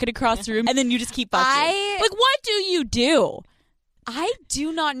chuck it across the room and then you just keep fucking. What do you do? I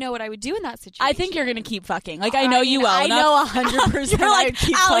do not know what I would do in that situation. I think you're going to keep fucking. I know you well enough. I know 100%. You're I would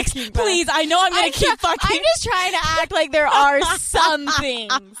keep Alex, fucking, but please, I know I'm going to keep fucking. I'm just trying to act like there are some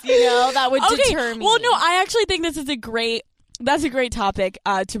things, that would deter me. Well, no, I actually think this is that's a great topic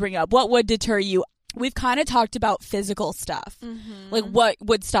to bring up. What would deter you? We've kind of talked about physical stuff, what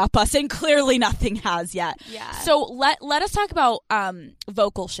would stop us, and clearly nothing has yet. Yeah. So let us talk about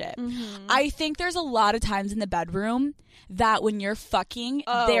vocal shit. I think there's a lot of times in the bedroom that when you're fucking,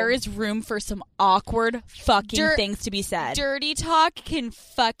 there is room for some awkward fucking things to be said. Dirty talk can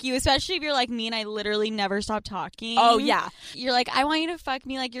fuck you, especially if you're like me and I literally never stop talking. Oh, yeah. You're like, I want you to fuck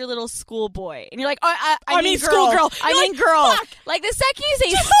me like your little schoolboy. And you're like, I mean schoolgirl. I mean girl. Fuck. The second you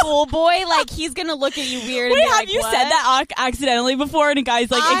say schoolboy, he's going to look at you weird. Wait, and be have you what? said that accidentally before? And a guy's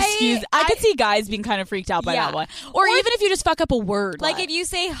excuse. I could see guys being kind of freaked out by that one. Or even if you just fuck up a word. If you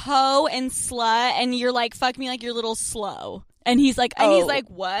say hoe and slut and you're like, fuck me like your little slow. And he's like, and he's like,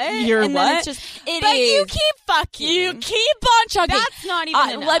 what? You're and what? Then it's just, but you keep fucking. You keep on chugging. That's not even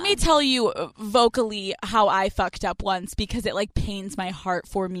enough. Let me tell you vocally how I fucked up once because it pains my heart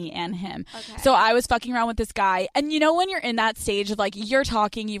for me and him. Okay. So I was fucking around with this guy. And when you're in that stage of you're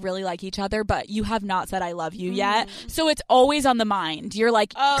talking, you really like each other, but you have not said I love you yet. So it's always on the mind. You're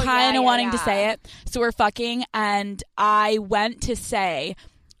kind of wanting to say it. So we're fucking and I went to say,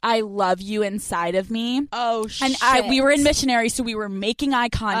 I love you inside of me. Oh, shit. And we were in missionary, so we were making eye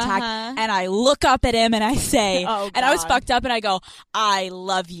contact, and I look up at him and I say, and I was fucked up, and I go, I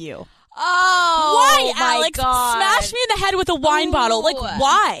love you. Oh, why, my Alex? God. Smash me in the head with a wine bottle.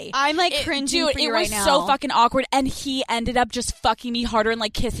 Why? I'm cringing for you right now. It was so fucking awkward, and he ended up just fucking me harder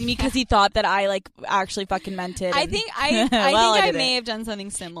and kissing me because he thought that I actually fucking meant it. I think I may have done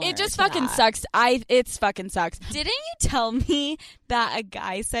something similar. It just fucking sucks. It fucking sucks. Didn't you tell me that a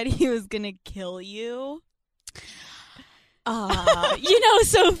guy said he was gonna kill you?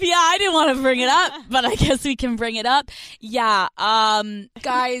 Sophia, I didn't want to bring it up, but I guess we can bring it up. Yeah.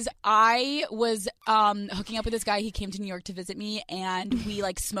 Guys, I was hooking up with this guy. He came to New York to visit me, and we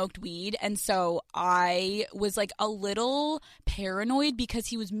smoked weed. And so I was a little paranoid because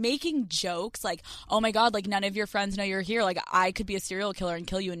he was making jokes oh my God, none of your friends know you're here. I could be a serial killer and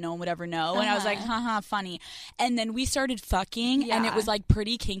kill you and no one would ever know. And I was like, haha, funny. And then we started fucking, and it was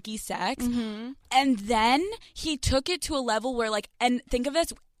pretty kinky sex. And then he took it to a level where and think of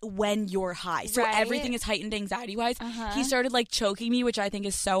this when you're high, so everything is heightened anxiety wise. He started choking me, which I think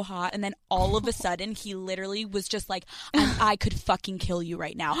is so hot, and then all of a sudden he literally was just I could fucking kill you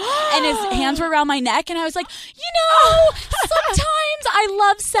right now. And his hands were around my neck, and I was like, sometimes I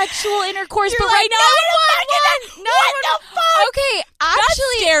love sexual intercourse, but right now what the fuck? Okay, actually,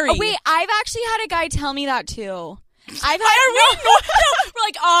 that's scary. Wait, I've actually had a guy tell me that too.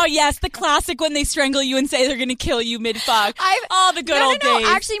 Like, oh yes, the classic when they strangle you and say they're gonna kill you mid-fuck. The good old days.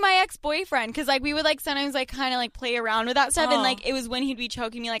 Actually, my ex-boyfriend, because like we would like sometimes like kind of like play around with that stuff, and like it was when he'd be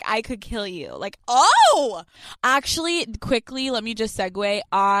choking me, like I could kill you. Like, actually, quickly, let me just segue.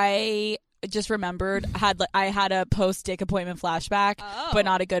 I just remembered I had a post-dick appointment flashback, but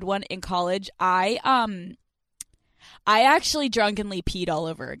not a good one in college. I actually drunkenly peed all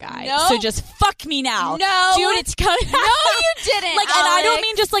over a guy. No. So just fuck me now. No. Dude, it's coming. No, you didn't. Like, and I don't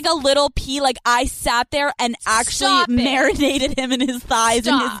mean just like a little pee. Like, I sat there and actually marinated him in his thighs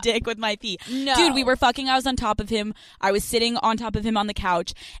and his dick with my pee. No. Dude, we were fucking. I was on top of him. I was sitting on top of him on the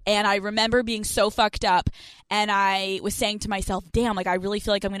couch. And I remember being so fucked up. And I was saying to myself, damn, like, I really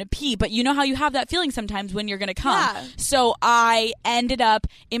feel like I'm going to pee. But you know how you have that feeling sometimes when you're going to come. Yeah. So I ended up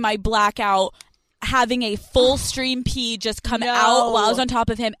in my blackout having a full stream pee just come out while I was on top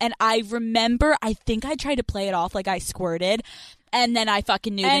of him. And I remember, I think I tried to play it off like I squirted. And then I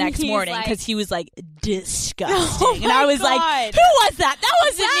fucking knew the next morning because he was like, disgusting. And I was like, who was that? That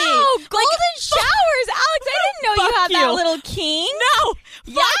wasn't me. Golden showers, Alex. I didn't know you had that little king. No.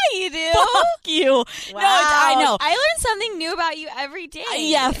 Yeah, you do. Fuck you. Wow. No, I know. I learn something new about you every day.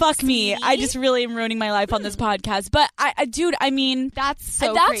 Yeah, fuck me. I just really am ruining my life on this podcast. But dude, I mean, that's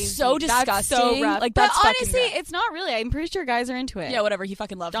so crazy. So disgusting. That's so rough. Like, but that's honestly, fucking rough. it's not really. I'm pretty sure guys are into it. Yeah, whatever. He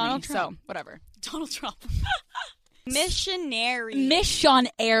fucking loved Donald me. Trump. So whatever. Donald Trump. Missionary.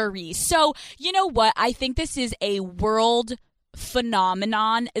 So, you know what? I think this is a world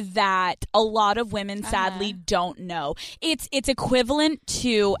phenomenon that a lot of women sadly don't know. It's equivalent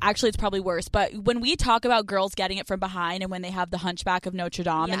to, actually it's probably worse, but when we talk about girls getting it from behind and when they have the hunchback of Notre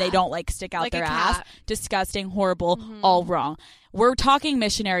Dame and they don't like stick out like their ass, disgusting, horrible, all wrong. We're talking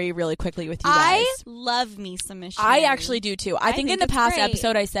missionary really quickly with you guys. I love me some missionary. I actually do too. I think in the past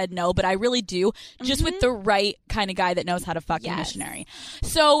episode I said no, but I really do, just with the right kind of guy that knows how to fucking missionary.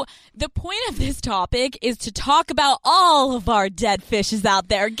 So the point of this topic is to talk about all of our dead fishes out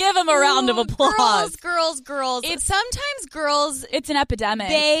there. Give them a round of applause. Girls. Sometimes girls, it's an epidemic.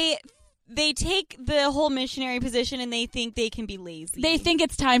 They take the whole missionary position and they think they can be lazy. They think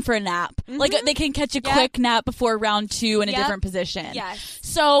it's time for a nap. Like they can catch a quick nap before round 2 in a different position. Yes.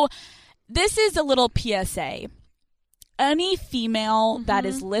 So this is a little PSA. Any female that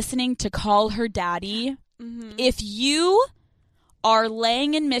is listening to Call Her Daddy, if you are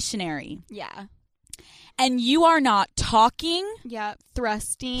laying in missionary, and you are not talking,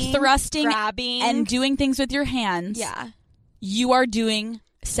 thrusting, grabbing, and doing things with your hands, you are doing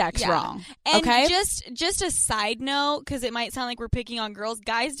sex wrong. And okay? just a side note, because it might sound like we're picking on girls,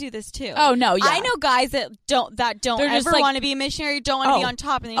 guys do this too. Oh no, yeah. I know guys that don't ever want to be a missionary, don't want to be on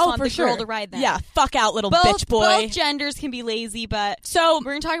top, and they just want the girl to ride them. Yeah, fuck out, little bitch boy. Both genders can be lazy, but so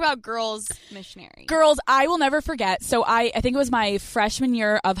we're gonna talk about girls missionary. Girls, I will never forget. So I think it was my freshman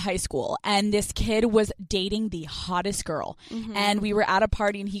year of high school, and this kid was dating the hottest girl, and we were at a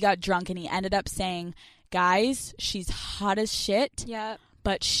party, and he got drunk, and he ended up saying, "Guys, she's hot as shit." Yeah.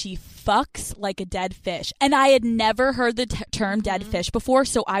 But she fucks like a dead fish. And I had never heard the term dead fish before,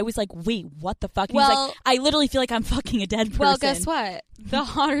 so I was like, wait, what the fuck? And he's like, I literally feel like I'm fucking a dead person. Well, guess what? The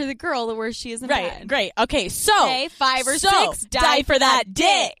hotter the girl, the worse she is in bed. Great. Okay, so 5 or 6, die for that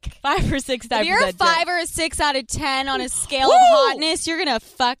dick. 5 or 6, die for that dick. If you're a 5 or a 6 out of 10 on a scale of hotness, you're gonna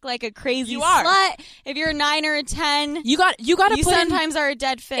fuck like a crazy slut. If you're a 9 or a 10, you got to put sometimes are a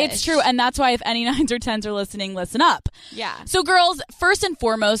dead fish. It's true, and that's why if any 9s or 10s are listening, listen up. Yeah. So girls, first and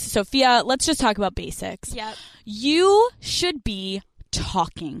foremost, Sophia, let's just talk about basics. Yep. You should be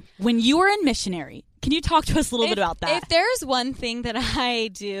talking when you are in missionary. Can you talk to us a little bit about that? If there's one thing that I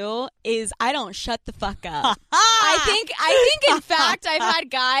do is I don't shut the fuck up. I think in fact I've had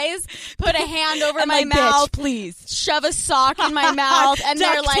guys put a hand over my mouth, bitch, please shove a sock in my mouth, and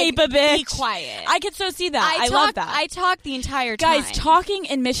they're like, "Be quiet." I can so see that. I love that. I talk the entire time. Guys, talking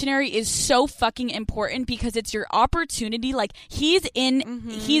in missionary is so fucking important because it's your opportunity. Like he's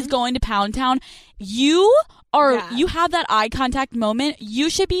going to Pound Town. You have that eye contact moment. You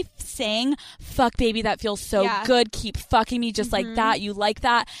should be saying, "Fuck, baby, that feels so good. Keep fucking me just like that. You like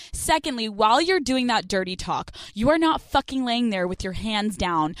that." Secondly, while you're doing that dirty talk, you are not fucking laying there with your hands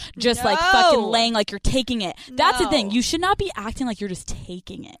down, just like fucking laying like you're taking it. That's the thing. You should not be acting like you're just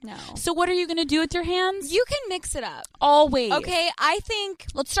taking it. No. So what are you going to do with your hands? You can mix it up. Always. Okay, I think...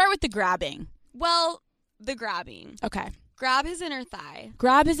 Let's start with the grabbing. Well, the grabbing. Okay. Grab his inner thigh.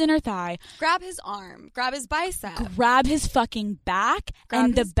 Grab his inner thigh. Grab his arm. Grab his bicep. Grab his fucking back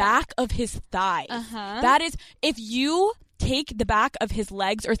and the back of his thighs. That is, if you take the back of his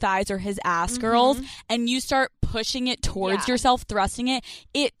legs or thighs or his ass, girls, and you start pushing it towards yourself, thrusting it,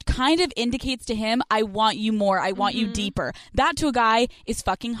 it kind of indicates to him, I want you more. I want you deeper. That to a guy is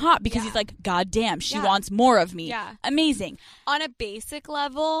fucking hot because he's like, God damn, she wants more of me. Yeah. Amazing. On a basic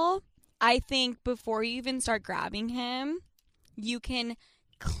level, I think before you even start grabbing him, you can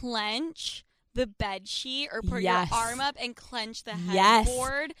clench the bed sheet or put your arm up and clench the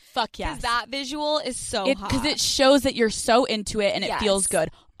headboard. Fuck yes. Because that visual is so hot. Because it shows that you're so into it and it feels good.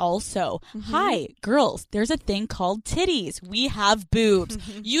 Also, hi, girls, there's a thing called titties. We have boobs.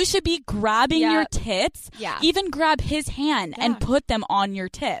 You should be grabbing your tits. Yeah. Even grab his hand and put them on your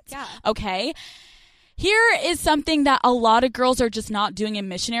tits. Yeah. Okay? Here is something that a lot of girls are just not doing in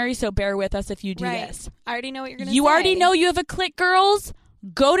missionary, so bear with us if you do this. I already know what you're going to say. You already know you have a clit, girls?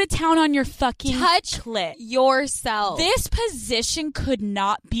 Go to town on your fucking clit. Yourself. This position could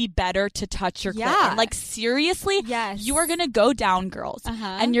not be better to touch your clit. And like, seriously, you are going to go down, girls.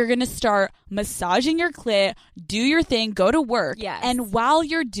 And you're going to start massaging your clit, do your thing, go to work. And while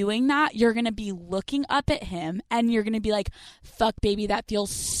you're doing that, you're going to be looking up at him and you're going to be like, fuck, baby, that feels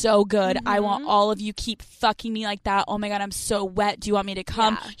so good. I want all of you. Keep fucking me like that. Oh my God, I'm so wet. Do you want me to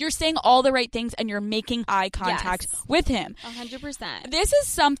come? You're saying all the right things and you're making eye contact with him. 100%. This is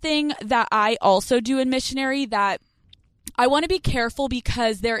something that I also do in missionary that I want to be careful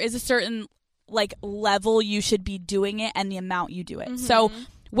because there is a certain like level you should be doing it and the amount you do it. So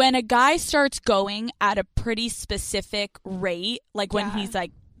when a guy starts going at a pretty specific rate, like when he's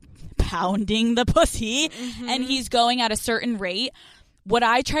like pounding the pussy and he's going at a certain rate, what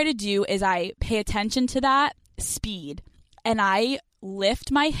I try to do is I pay attention to that speed and I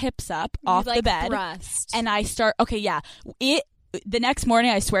lift my hips up off the bed and I start, the next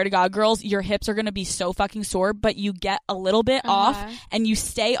morning, I swear to God, girls, your hips are going to be so fucking sore, but you get a little bit off and you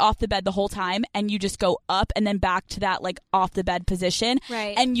stay off the bed the whole time and you just go up and then back to that like off the bed position.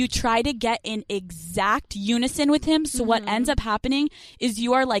 Right. And you try to get in exact unison with him. So what ends up happening is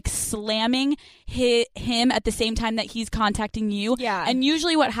you are like slamming him at the same time that he's contacting you. Yeah. And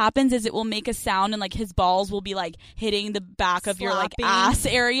usually what happens is it will make a sound and like his balls will be like hitting the back of your like ass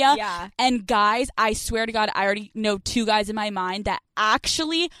area. Yeah. And guys, I swear to God, I already know 2 guys in my mind that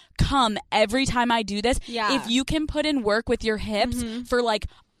actually come every time I do this. Yeah. If you can put in work with your hips for like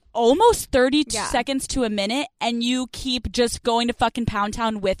almost 30 seconds to a minute and you keep just going to fucking Pound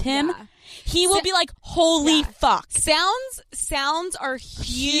Town with him, he will be like, holy fuck. Sounds are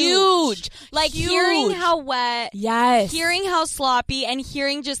huge. Like hearing how wet, hearing how sloppy, and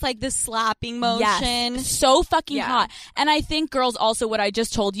hearing just like the slapping motion. So fucking hot. And I think, girls, also what I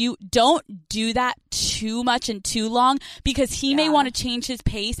just told you, don't do that too much and too long because he may want to change his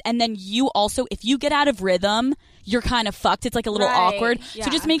pace. And then you also, if you get out of rhythm, you're kind of fucked. It's like a little awkward. Yeah.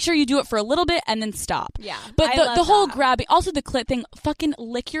 So just make sure you do it for a little bit and then stop. Yeah. But the whole grabbing, also the clit thing, fucking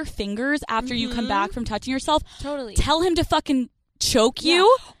lick your fingers after you come back from touching yourself. Totally. Tell him to fucking choke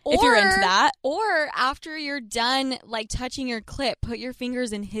you if you're into that. Or after you're done like touching your clit, put your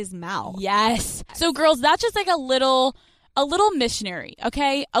fingers in his mouth. Yes. So girls, that's just like a little missionary,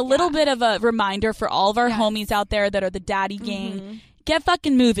 okay? A little bit of a reminder for all of our homies out there that are the daddy gang. Get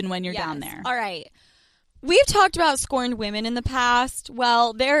fucking moving when you're down there. All right. We've talked about scorned women in the past.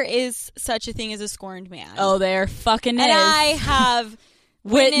 Well, there is such a thing as a scorned man. Oh, there fucking is. And I have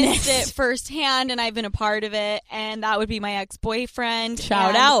witnessed it firsthand, and I've been a part of it, and that would be my ex-boyfriend.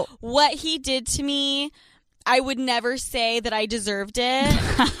 Shout out. What he did to me, I would never say that I deserved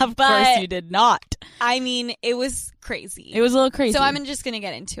it. Of course you did not. I mean, it was crazy. It was a little crazy. So I'm just going to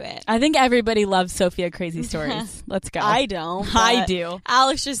get into it. I think everybody loves Sophia crazy stories. Let's go. I don't. I do.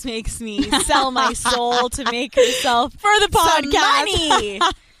 Alex just makes me sell my soul to make herself for the podcast. Money.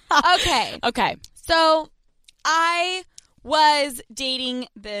 Okay. So I was dating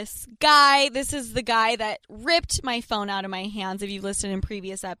this guy. This is the guy that ripped my phone out of my hands, if you've listened in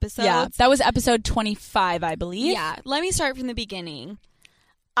previous episodes. Yeah, that was episode 25, I believe. Yeah, let me start from the beginning.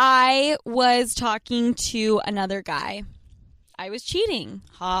 I was talking to another guy. I was cheating.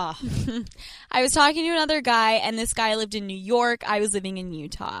 I was talking to another guy, and this guy lived in New York. I was living in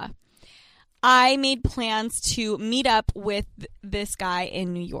Utah. I made plans to meet up with this guy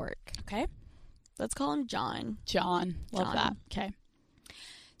in New York. Okay. Let's call him John. Love that. Okay.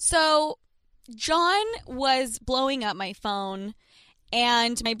 So John was blowing up my phone,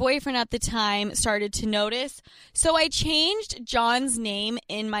 and my boyfriend at the time started to notice. So I changed John's name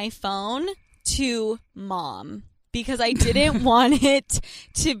in my phone to Mom. because I didn't want it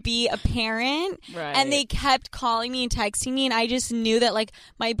to be apparent. Right. And they kept calling me and texting me, and I just knew that like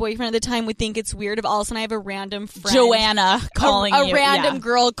my boyfriend at the time would think it's weird if all of a sudden I have a random friend, Joanna, calling a you. random Yeah.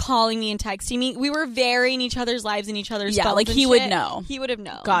 girl calling me and texting me. We were very in each other's lives and each other's Yeah, phones like and he would shit. know. He would have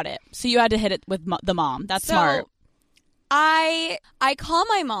known. Got it. So you had to hit it with the mom. That's So, smart. I call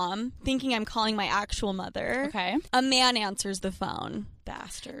my mom thinking I'm calling my actual mother. Okay. A man answers the phone.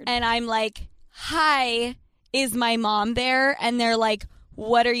 Bastard. And I'm like, hi, is my mom there? And they're like,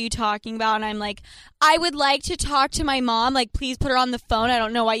 what are you talking about? And I'm like, I would like to talk to my mom. Like, please put her on the phone. I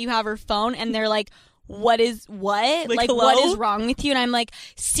don't know why you have her phone. And they're like, what? Like hello? what is wrong with you? And I'm like,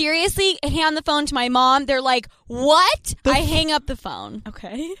 seriously, hand the phone to my mom. They're like, what? I hang up the phone.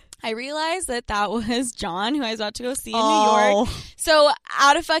 Okay. I realized that was John, who I was about to go see in New Oh. York. So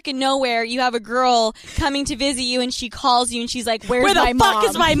out of fucking nowhere, you have a girl coming to visit you, and she calls you, and she's like, "Where's Where my the mom?" fuck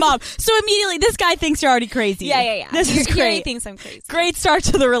is my mom? So immediately, this guy thinks you're already crazy. Yeah. This is He already great. thinks I'm crazy. Great start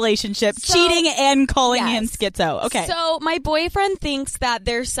to the relationship. So- Cheating and calling Yes. him schizo. Okay. So my boyfriend thinks that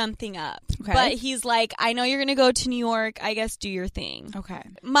there's something up, Okay. but he's like, "I know you're gonna go to New York. I guess do your thing." Okay.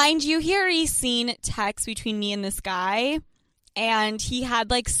 Mind you, he already seen texts between me and this guy, and he had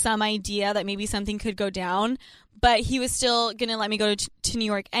like some idea that maybe something could go down, but he was still gonna let me go to New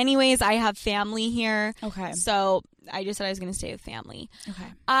York anyways. I have family here. Okay. So I just said I was gonna stay with family. Okay.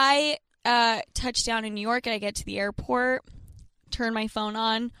 I touch down in New York, and I get to the airport, turn my phone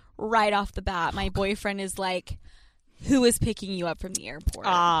on. Right off the bat, my boyfriend is like, who is picking you up from the airport?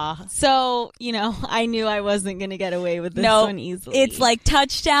 So, I knew I wasn't going to get away with this one easily. It's like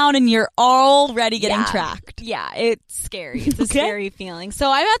touchdown and you're already getting tracked. Yeah, it's scary. It's a Okay. scary feeling. So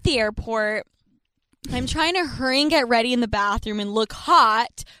I'm at the airport. I'm trying to hurry and get ready in the bathroom and look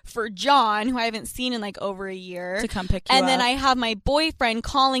hot for John, who I haven't seen in like over a year. To come pick you And up. then I have my boyfriend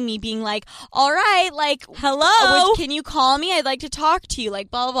calling me being like, all right, like, Hello? can you call me? I'd like to talk to you.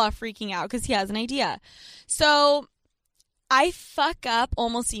 Like, blah, blah, blah, freaking out because he has an idea. So I fuck up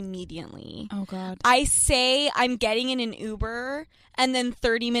almost immediately. Oh, God. I say I'm getting in an Uber, and then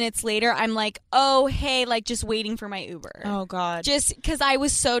 30 minutes later, I'm like, oh, hey, like, just waiting for my Uber. Oh, God. Just because I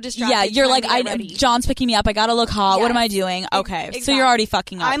was so distracted. Yeah, you're trying like, to get ready. John's picking me up. I gotta look hot. What am I Yes. doing? Okay. So Exactly. you're already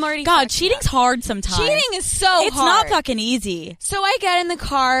fucking up. I'm already God, fucking cheating's up. hard sometimes. Cheating is so It's hard. not fucking easy. So I get in the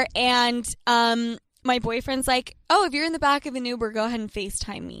car, and my boyfriend's like, oh, if you're in the back of an Uber, go ahead and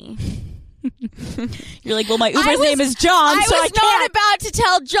FaceTime me. You're like, well, my Uber's name is John, so I was can't. not about to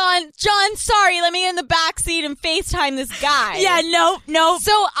tell John, sorry, let me get in the back seat and FaceTime this guy. Yeah, no.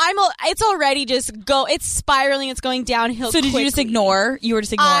 So it's already it's spiraling, it's going downhill. So did you just ignore? You were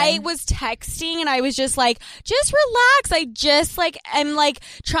just ignoring? I was texting, and I was just like, just relax. I just am like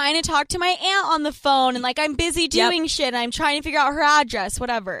trying to talk to my aunt on the phone, and like I'm busy doing shit, and I'm trying to figure out her address,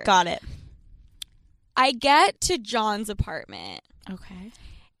 whatever. Got it. I get to John's apartment. Okay.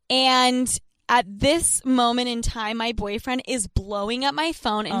 And at this moment in time, my boyfriend is blowing up my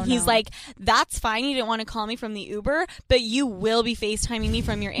phone, and he's like, that's fine. You didn't want to call me from the Uber, but you will be FaceTiming me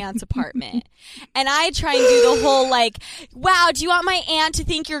from your aunt's apartment. And I try and do the whole like, wow, do you want my aunt to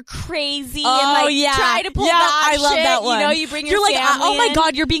think you're crazy? Oh, and yeah. try to pull Yeah, that I love shit. that one. You bring your You're like, family oh my in.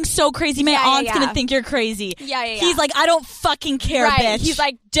 God, you're being so crazy. My aunt's yeah. gonna think you're crazy. Yeah. He's like, I don't fucking care, right. bitch. He's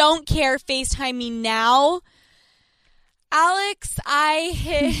like, don't care. FaceTime me now. Alex, I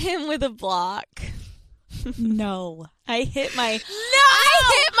hit him with a block. no. I hit my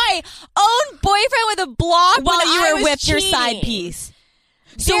own boyfriend with a block While when you I were was with your cheating. side piece.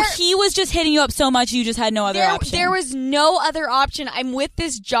 So There- he was just hitting you up so much you just had no other option. There was no other option. I'm with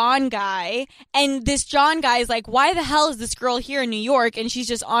this John guy, and this John guy is like, why the hell is this girl here in New York? And she's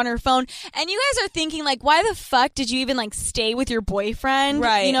just on her phone. And you guys are thinking, like, why the fuck did you even, like, stay with your boyfriend?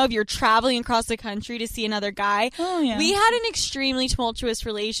 Right. If you're traveling across the country to see another guy. Oh, yeah. We had an extremely tumultuous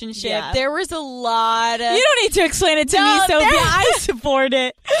relationship. Yeah. There was a lot of... You don't need to explain it to No, me, Sophia. there- I support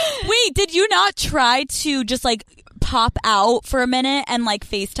it. Wait, did you not try to just like pop out for a minute and like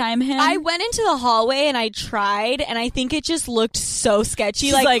FaceTime him? I went into the hallway and I tried, and I think it just looked so sketchy.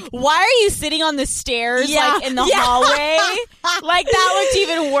 She's Like, like, why are you sitting on the stairs, Yeah, like in the yeah. hallway? Like that looked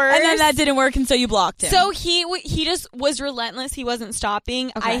even worse. and then that didn't work, and so you blocked him. So he just was relentless. He wasn't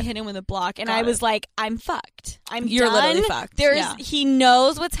stopping. Okay. I hit him with a block, and Got I it. was like, I'm fucked. You're done. literally fucked. Yeah. He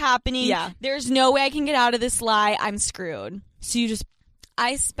knows what's happening. Yeah. There's no way I can get out of this lie. I'm screwed. So you just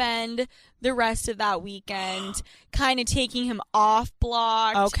I spend the rest of that weekend kind of taking him off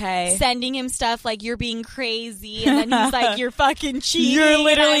block. Okay. Sending him stuff like, you're being crazy. And then he's like, you're fucking cheating. You're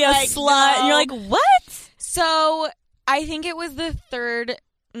literally a and I'm like, slut. no. And you're like, what? So I think it was the third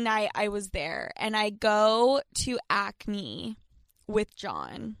night I was there, and I go to Acme with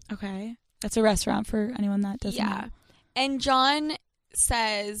John. Okay. That's a restaurant for anyone that doesn't know. Yeah. And John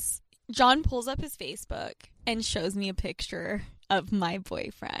pulls up his Facebook and shows me a picture of my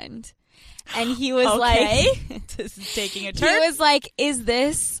boyfriend. And he was like, this is taking a turn. He was like, is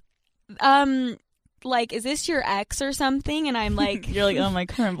this your ex or something? And I'm like, you're like, oh, my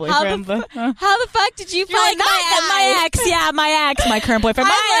current boyfriend. How the fuck did you find my ex? Yeah, my ex, my current boyfriend,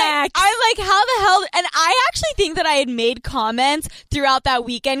 ex. I'm like, how the hell? And I actually think that I had made comments throughout that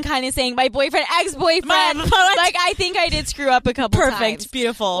weekend, kind of saying my boyfriend, ex-boyfriend. Like, I think I did screw up a couple times. Perfect,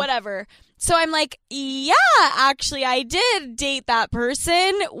 beautiful, whatever. So I'm like, yeah, actually, I did date that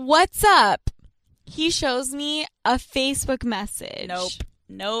person. What's up? He shows me a Facebook message.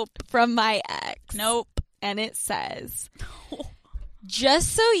 Nope. From my ex. Nope. And it says,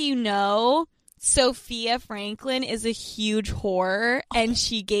 just so you know, Sophia Franklin is a huge whore and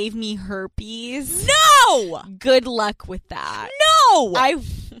she gave me herpes. No! Good luck with that. No! I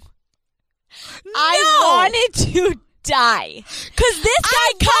wanted to die. Because this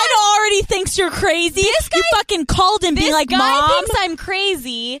guy kind of already thinks you're crazy. You fucking called him being like, Mom. This guy thinks I'm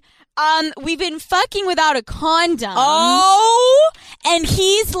crazy. We've been fucking without a condom. Oh, and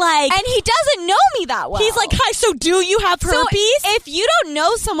he's like, and he doesn't know me that well. He's like, hi, so do you have herpes? So if you don't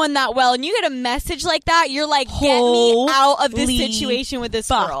know someone that well and you get a message like that, you're like, get me out of this situation with this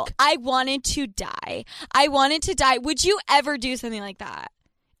girl. I wanted to die. Would you ever do something like that?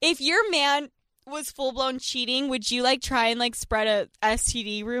 If your man was full-blown cheating, would you like try and like spread a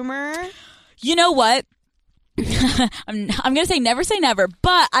STD rumor? You know what? I'm going to say never,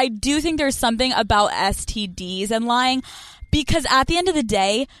 but I do think there's something about STDs and lying, because at the end of the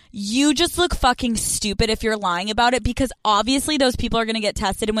day, you just look fucking stupid if you're lying about it, because obviously those people are going to get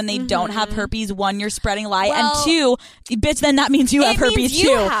tested, and when they don't have herpes, one, you're spreading a lie, and two, bitch, then that means you have herpes you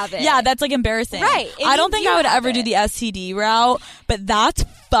too. Have it. Yeah, that's like embarrassing. Right. I don't think I would ever do the STD route, but that's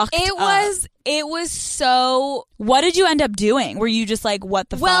fucked up. It was so... What did you end up doing? Were you just like, what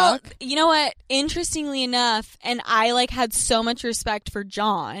the fuck? Well, you know what? Interestingly enough, and I like had so much respect for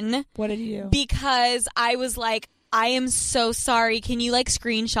John. What did you do? Because I was like, I am so sorry. Can you like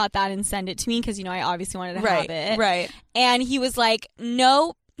screenshot that and send it to me? Because, you know, I obviously wanted to have it. Right. And he was like,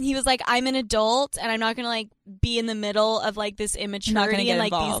 no. He was like, I'm an adult and I'm not going to like be in the middle of like this immaturity and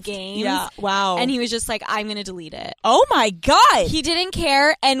like involved. These games. Yeah. Wow. And he was just like, I'm going to delete it. Oh my God. He didn't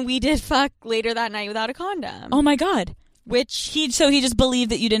care. And we did fuck later that night without a condom. Oh my God. Which he just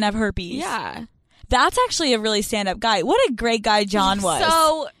believed that you didn't have herpes. Yeah. That's actually a really stand-up guy. What a great guy John was.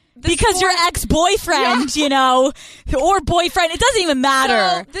 So... Because your ex-boyfriend, you know, or boyfriend, it doesn't even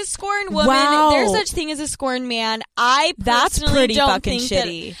matter. So the scorned woman, there's such thing as a scorned man. That's pretty don't fucking think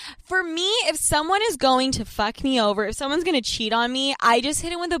shitty. For me, if someone is going to fuck me over, if someone's going to cheat on me, I just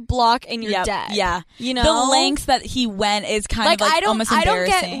hit him with a block and you're dead. Yeah. You know? The lengths that he went is kind of like almost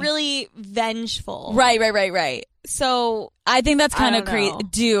embarrassing. I don't get really vengeful. Right. So I think that's kind of crazy.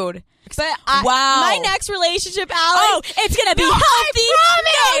 Dude. But wow. My next relationship, Alex. Oh, it's going to be healthy.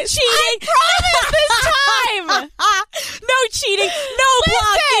 No cheating. I promise this time. No cheating. No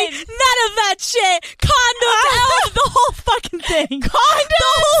blocking. None of that shit. Condoms out. The whole fucking thing. Condoms. The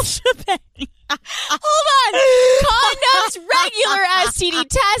whole shebang. Hold on. Condoms, regular STD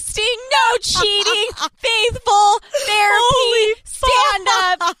testing, no cheating, faithful, therapy, stand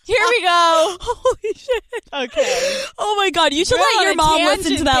up. Here we go. Holy shit. Okay. Oh my God. You should let your mom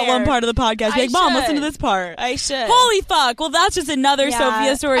listen to that one part of the podcast. Be like, Mom, listen to this part. I should. Holy fuck. Well, that's just another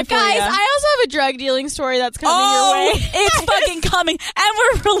Sophia story for you. Guys, I also have a drug dealing story that's coming your way. It's fucking coming. And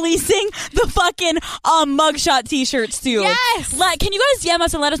we're releasing the fucking mugshot t-shirts too. Yes. Can you guys DM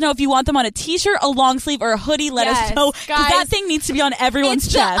us and let us know if you want them on a t-shirt, a long sleeve, or a hoodie? Let us know. Because that thing needs to be on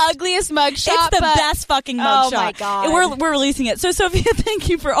everyone's chest. It's the ugliest mugshot. It's the best fucking mugshot. Oh my God. And we're releasing it. So Sophia, thank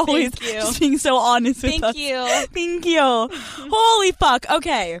you for always just being so honest with us. Thank you. Thank you. Holy fuck.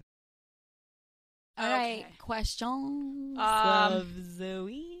 Okay. All right. Questions of the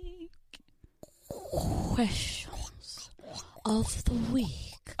week. Questions of the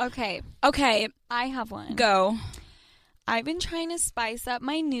week. Okay. I have one. Go. I've been trying to spice up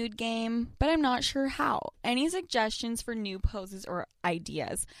my nude game, but I'm not sure how. Any suggestions for new poses or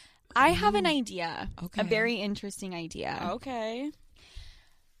ideas? I have an idea. Okay. A very interesting idea. Okay.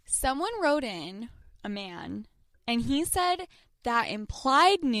 Someone wrote in, a man, and he said that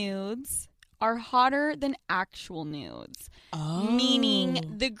implied nudes are hotter than actual nudes. Oh.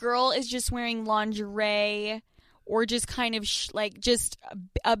 Meaning the girl is just wearing lingerie or just kind of just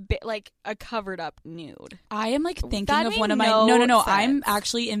a bit like a covered up nude. I am like thinking That of made one of my no no. sense. I'm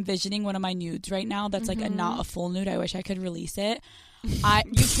actually envisioning one of my nudes right now. That's like not a full nude. I wish I could release it.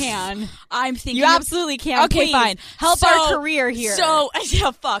 You can. I'm thinking you absolutely can. Okay, Please. fine. Help our career here. So,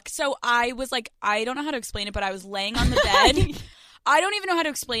 yeah, fuck. So I was like, I don't know how to explain it, but I was laying on the bed. I don't even know how to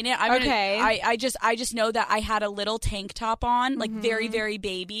explain it. I just know that I had a little tank top on, like very, very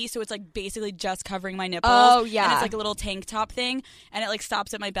baby. So it's like basically just covering my nipples. Oh, yeah. And it's like a little tank top thing. And it like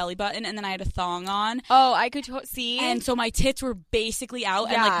stops at my belly button. And then I had a thong on. Oh, I could see. And so my tits were basically out.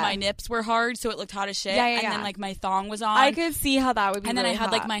 And like my nips were hard. So it looked hot as shit. Yeah, and then like my thong was on. I could see how that would be And then really I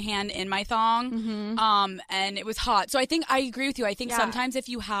had hot. like my hand in my thong. And it was hot. So I think I agree with you. I think sometimes if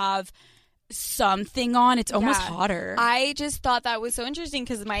you have something on, it's almost hotter. I just thought that was so interesting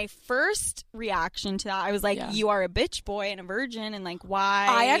because my first reaction to that, I was like, you are a bitch boy and a virgin, and like, why?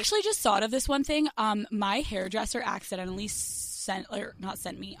 I actually just thought of this one thing. My hairdresser accidentally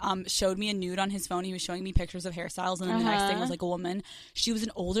showed me a nude on his phone. He was showing me pictures of hairstyles, and then the next thing was like a woman. She was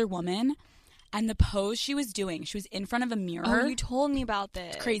an older woman, and the pose she was doing, she was in front of a mirror. Oh, you told me about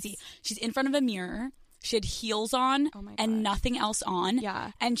this. It's crazy. She's in front of a mirror. She had heels on and nothing else on. Yeah.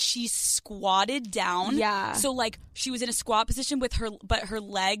 And she squatted down. Yeah. So, like, she was in a squat position with her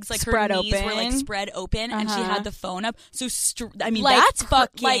legs, like, spread her knees open. were, like, spread open. And she had the phone up. So, like, that's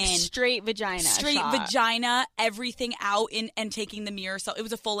fucking... Like, straight vagina vagina, everything out and taking the mirror. So, it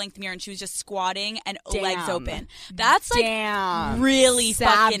was a full-length mirror, and she was just squatting and legs open. That's, like, really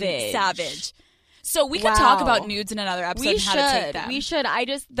fucking savage. So we could talk about nudes in another episode and how to take them. We should. I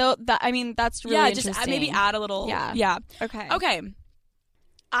just, I mean, that's really interesting. Just maybe add a little. Yeah. Okay.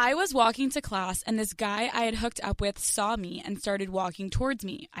 I was walking to class, and this guy I had hooked up with saw me and started walking towards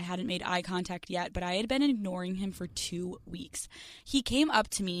me. I hadn't made eye contact yet, but I had been ignoring him for 2 weeks. He came up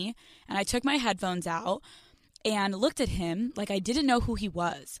to me, and I took my headphones out and looked at him like I didn't know who he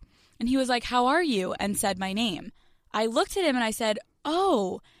was. And he was like, "How are you?" and said my name. I looked at him, and I said,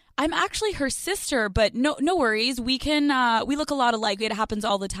 "Oh, I'm actually her sister, but no worries. We we look a lot alike. It happens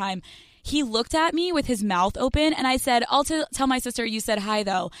all the time." He looked at me with his mouth open, and I said, "I'll tell my sister you said hi,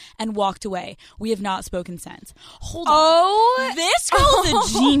 though," and walked away. We have not spoken since. Hold on. Oh, this girl's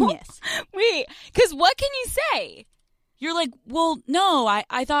a genius. Wait, because what can you say? You're like, "Well, no,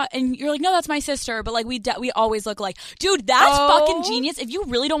 I thought," and you're like, "No, that's my sister," but like we always look alike. Dude, that's fucking genius. If you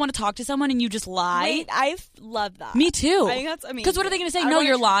really don't want to talk to someone and you just lie. Wait, I love that. Me too. I think that's amazing. Because what are they going to say? No,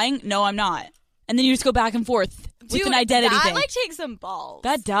 you're lying. No, I'm not. And then you just go back and forth with an identity that thing. Like takes some balls.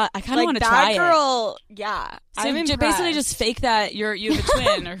 That does. I kind of like, want to try that girl, yeah. So I'm impressed. basically just fake that you have a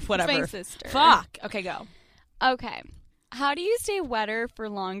twin or whatever. My sister. Fuck. Okay, go. Okay. How do you stay wetter for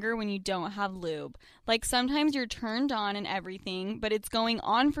longer when you don't have lube? Like, sometimes you're turned on and everything, but it's going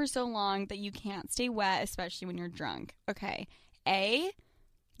on for so long that you can't stay wet, especially when you're drunk. Okay. A,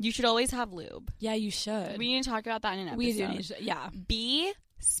 you should always have lube. Yeah, you should. We need to talk about that in an episode. We do need to, yeah. B,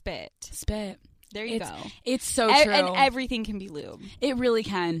 spit. Spit. There you go. It's so true. And everything can be lube. It really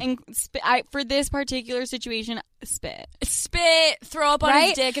can. And for this particular situation, spit. Spit, throw up on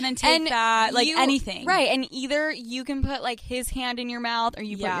his dick and then take that. Like anything. Right. And either you can put like his hand in your mouth or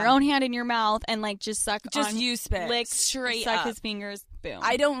you put your own hand in your mouth and like just suck just on. Just use spit. Lick, straight suck up. His fingers. Boom.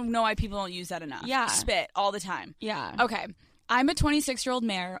 I don't know why people don't use that enough. Yeah. Spit all the time. Yeah. Okay. I'm a 26-year-old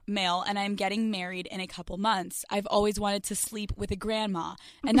male, and I'm getting married in a couple months. I've always wanted to sleep with a grandma,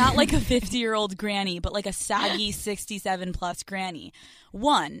 and not like a 50-year-old granny, but like a saggy 67-plus granny.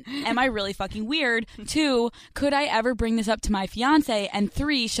 1, am I really fucking weird? 2, could I ever bring this up to my fiance? And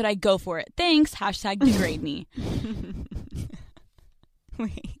 3, should I go for it? Thanks. #degrade me.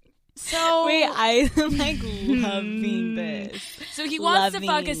 Wait, I am like loving this. So he wants to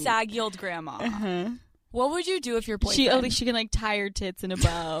fuck a saggy old grandma. Uh-huh. What would you do if your boyfriend... She can, like, tie her tits in a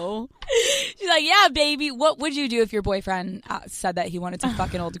bow. She's like, yeah, baby. What would you do if your boyfriend said that he wanted to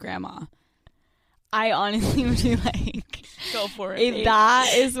fuck an old grandma? I honestly would be like... Go for it, If babe.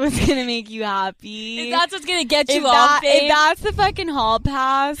 that is what's going to make you happy... If that's what's going to get you off, babe. If that's the fucking hall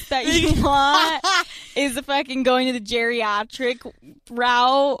pass that you want, is the fucking going to the geriatric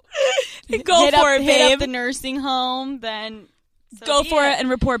route... Go for it, babe. Hit up the nursing home, then... So go for it and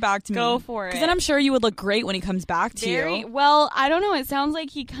report back to me. Go for it. Because then I'm sure you would look great when he comes back to you. Well, I don't know. It sounds like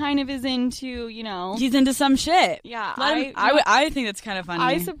he kind of is into, He's into some shit. Yeah. I think that's kind of funny.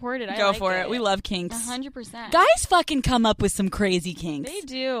 I support it. Go for it. We love kinks. 100%. Guys fucking come up with some crazy kinks. They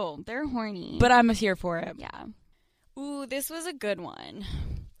do. They're horny. But I'm here for it. Yeah. Ooh, this was a good one.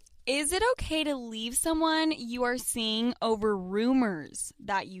 Is it okay to leave someone you are seeing over rumors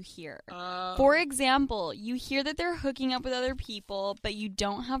that you hear? For example, you hear that they're hooking up with other people, but you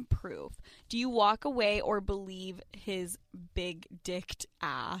don't have proof. Do you walk away or believe his big-dicked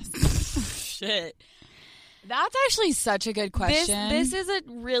ass? Shit. That's actually such a good question. This is a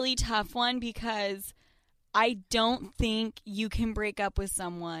really tough one because I don't think you can break up with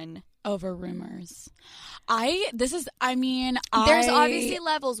someone over rumors. There's obviously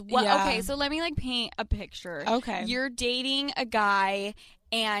levels. Yeah. Okay, so let me like paint a picture. Okay. You're dating a guy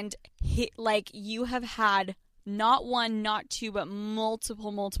and you have had not one, not two, but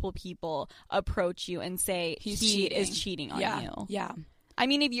multiple people approach you and say he is cheating on you. Yeah. I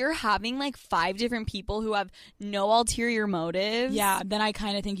mean, if you're having like 5 different people who have no ulterior motives. Yeah, then I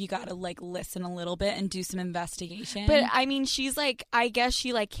kind of think you got to like listen a little bit and do some investigation. But I mean, she's like, I guess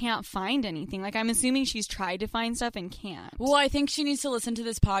she like can't find anything. Like, I'm assuming she's tried to find stuff and can't. Well, I think she needs to listen to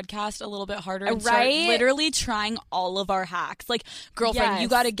this podcast a little bit harder and right? start literally trying all of our hacks. Like, girlfriend, yes. you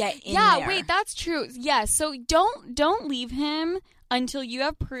got to get in there. Yeah, wait, that's true. Yes, so don't leave him until you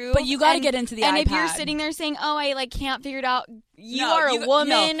have proof. But you got to get into the iPad. And if you're sitting there saying, "Oh, I like can't figure it out," you are a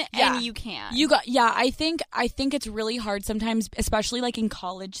woman and you can't. I think it's really hard sometimes, especially like in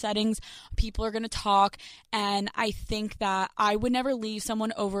college settings. People are going to talk, and I think that I would never leave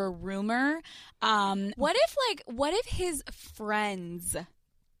someone over a rumor. What if his friends,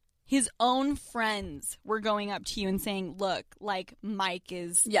 his own friends, were going up to you and saying, "Look, like Mike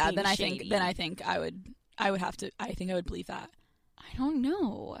is being shady." I think I would believe that. I don't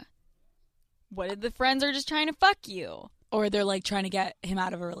know. What if the friends are just trying to fuck you? Or they're like trying to get him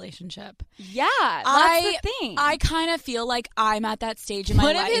out of a relationship. Yeah, that's the thing. I kind of feel like I'm at that stage in my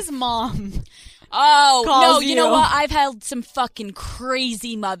life. What if his mom no, you know what? I've had some fucking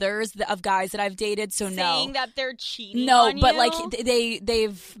crazy mothers of guys that I've dated, so saying that they're cheating on you? But like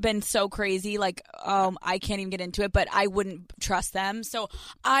they've been so crazy, like I can't even get into it, but I wouldn't trust them. So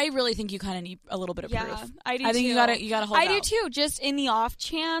I really think you kind of need a little bit of proof. I do I think too. you gotta hold out. I do too, just in the off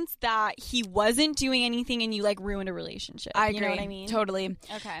chance that he wasn't doing anything and you like ruined a relationship. I agree. You know what I mean? Totally.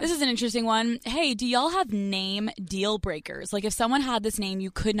 Okay. This is an interesting one. Hey, do y'all have name deal breakers? Like if someone had this name,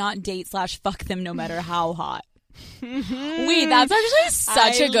 you could not date / fuck them no matter how hot. Wait, that's actually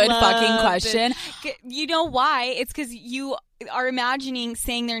such a good fucking question. You know why? It's because you are imagining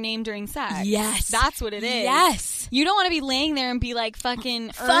saying their name during sex. Yes. That's what it is. Yes. You don't want to be laying there and be like,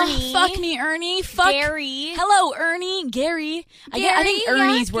 fucking Ernie. Fuck me, Ernie. Fuck Gary. Hello, Ernie. Gary. I think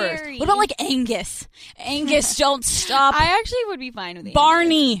Ernie's worse. Gary. What about like Angus? Angus, don't stop. I actually would be fine with Angus.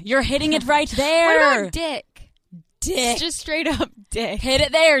 Barney. You're hitting it right there. What about Dick? Dick. Just straight up Dick. Hit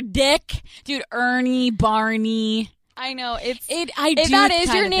it there, Dick. Dude, Ernie, Barney. I know. If that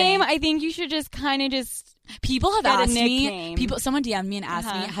is your name, I think you should just kind of just... People have asked me... Someone DM'd me and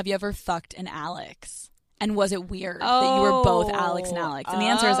asked me, have you ever fucked an Alex? And was it weird that you were both Alex and Alex? And the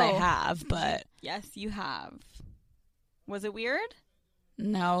answer is I have, but... Yes, you have. Was it weird?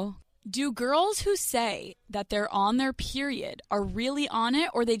 No. Do girls who say that they're on their period are really on it,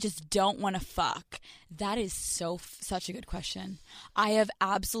 or they just don't want to fuck? That is such a good question. I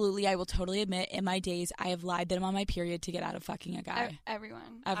will totally admit, in my days, I have lied that I'm on my period to get out of fucking a guy. Everyone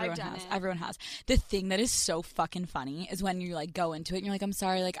has. Everyone has. The thing that is so fucking funny is when you like go into it and you're like, I'm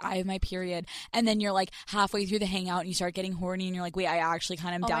sorry, like I have my period, and then you're like halfway through the hangout and you start getting horny and you're like, wait, I actually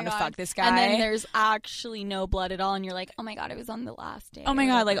kind of am down to fuck this guy. And then there's actually no blood at all, and you're like, oh my god, it was on the last day. Oh my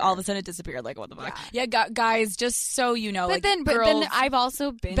god, like all of a sudden it disappeared. Like what the fuck? Yeah, guys, just so you know, but then I've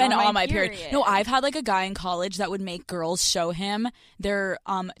also been on my period. No, I've had like a guy in college that would make girls show him their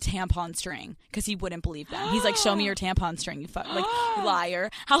tampon string because he wouldn't believe them. He's like, show me your tampon string, you liar.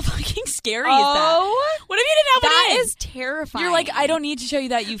 How fucking scary is that? What if you didn't have that? That is terrifying. You're like, I don't need to show you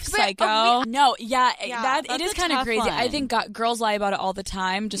that, you psycho. No, that it is kind of crazy. One. I think girls lie about it all the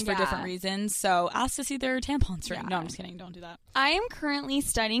time just for different reasons. So ask to see their tampon string. No, I'm just kidding. Don't do that. I am currently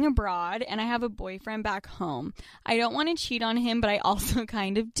studying abroad and I have a boyfriend back home. I don't want to cheat on him, but I also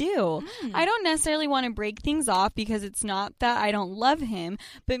kind of do. I don't necessarily want to break things off because it's not that I don't love him,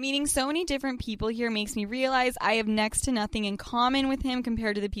 but meeting so many different people here makes me realize I have next to nothing in common with him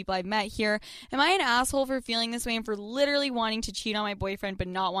compared to the people I've met here. Am I an asshole for feeling this way and for literally wanting to cheat on my boyfriend but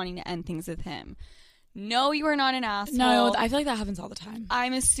not wanting to end things with him? No, you are not an asshole. No, I feel like that happens all the time.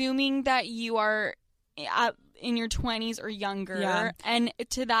 I'm assuming that you are in your 20s or younger. Yeah. And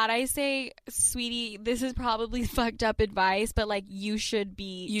to that I say, sweetie, this is probably fucked up advice, but like you should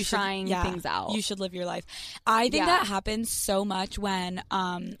be trying things out. You should live your life. I think that happens so much when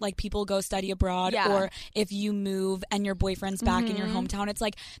like people go study abroad or if you move and your boyfriend's back in your hometown. It's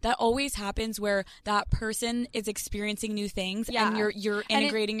like that always happens where that person is experiencing new things and you're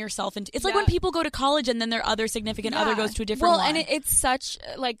integrating yourself into it's like when people go to college and then their other significant other goes to a different one. And it's such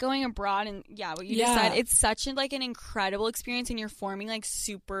like going abroad and what you just said, it's such like an incredible experience, and you're forming like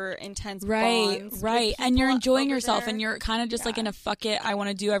super intense bonds. Right. And you're enjoying yourself, there. and you're kind of just like in a fuck it, I want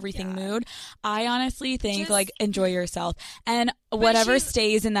to do everything mood. I honestly think like enjoy yourself, and whatever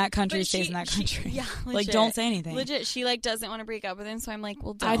stays in that country stays in that country. Like don't say anything. Legit, she like doesn't want to break up with him, so I'm like,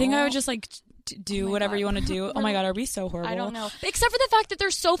 well, don't. I think I would just like do whatever you want to do. Oh my God, are we so horrible? I don't know. Except for the fact that they're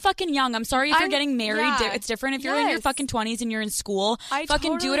so fucking young. I'm sorry if you're getting married. It's different if you're in your fucking 20s and you're in school.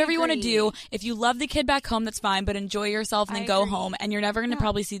 Fucking do whatever you want to do. If you love the kid back home, that's fine, but enjoy yourself and then go home, and you're never going to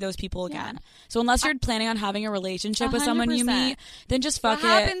probably see those people again. So unless you're planning on having a relationship with someone you meet, then just fuck it.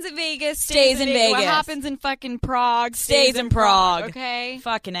 What happens in Vegas stays in Vegas. What happens in fucking Prague stays in Prague. Okay?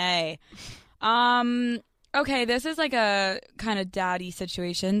 Fucking A. Okay, this is like a kind of daddy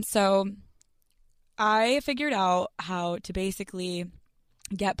situation. So I figured out how to basically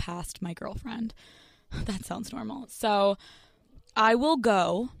get past my girlfriend. That sounds normal. So I will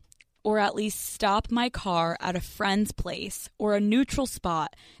go, or at least stop my car at a friend's place or a neutral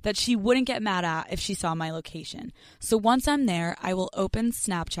spot that she wouldn't get mad at if she saw my location. So once I'm there, I will open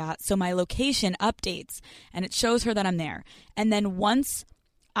Snapchat so my location updates and it shows her that I'm there. And then once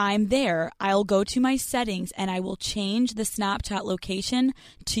I'm there, I'll go to my settings and I will change the Snapchat location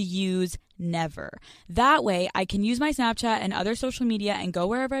to use never. That way I can use my Snapchat and other social media and go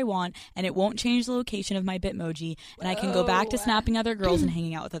wherever I want, and it won't change the location of my Bitmoji, and I can go back to snapping other girls and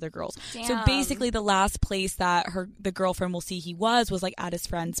hanging out with other girls. Damn. So basically the last place that the girlfriend will see he was like at his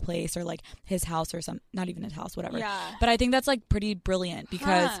friend's place or like his house or not even his house, whatever. Yeah. But I think that's like pretty brilliant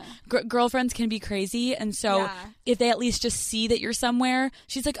because girlfriends can be crazy, and so if they at least just see that you're somewhere,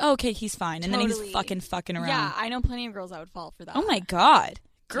 she's like, oh, okay, he's fine, and then he's fucking around. Yeah, I know plenty of girls that would fall for that. Oh my God.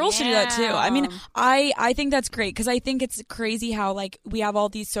 Girls should do that too. I mean, I think that's great because I think it's crazy how like we have all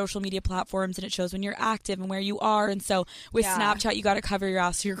these social media platforms and it shows when you're active and where you are. And so with Snapchat, you got to cover your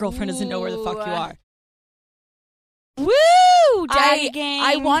ass so your girlfriend doesn't know where the fuck you are. Woo! Daddy gang.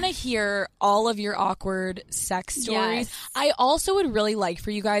 I want to hear all of your awkward sex stories. Yes. I also would really like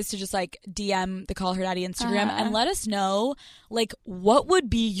for you guys to just like DM the Call Her Daddy Instagram and let us know like what would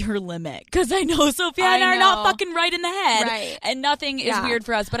be your limit, because I know Sophia and I are not fucking right in the head, and nothing is weird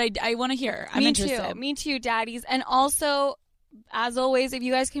for us. But I want to hear. I'm interested. Me too, daddies. And also, as always, if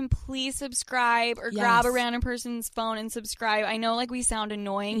you guys can please subscribe or grab a random person's phone and subscribe. I know like we sound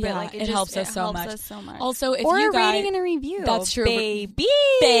annoying, but like it helps us so much. Also, if or you a guys, rating and a review. That's true, baby.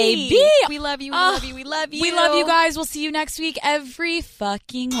 We love you. We love you. We love you. We love you guys. We'll see you next week every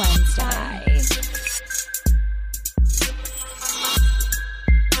fucking Wednesday. Bye.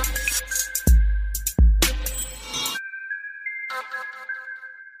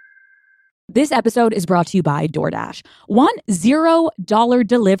 This episode is brought to you by DoorDash. Want $0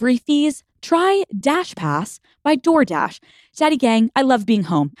 delivery fees? Try Dash Pass by DoorDash. Daddy gang, I love being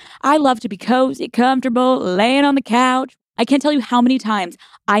home. I love to be cozy, comfortable, laying on the couch. I can't tell you how many times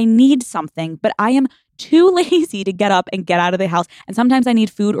I need something, but I am too lazy to get up and get out of the house. And sometimes I need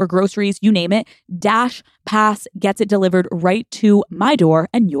food or groceries, you name it. Dash Pass gets it delivered right to my door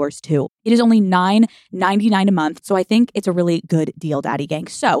and yours too. It is only $9.99 a month, so I think it's a really good deal, Daddy Gang.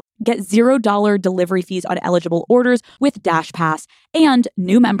 So get $0 delivery fees on eligible orders with Dash Pass, and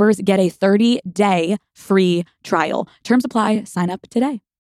new members get a 30-day free trial. Terms apply. Sign up today.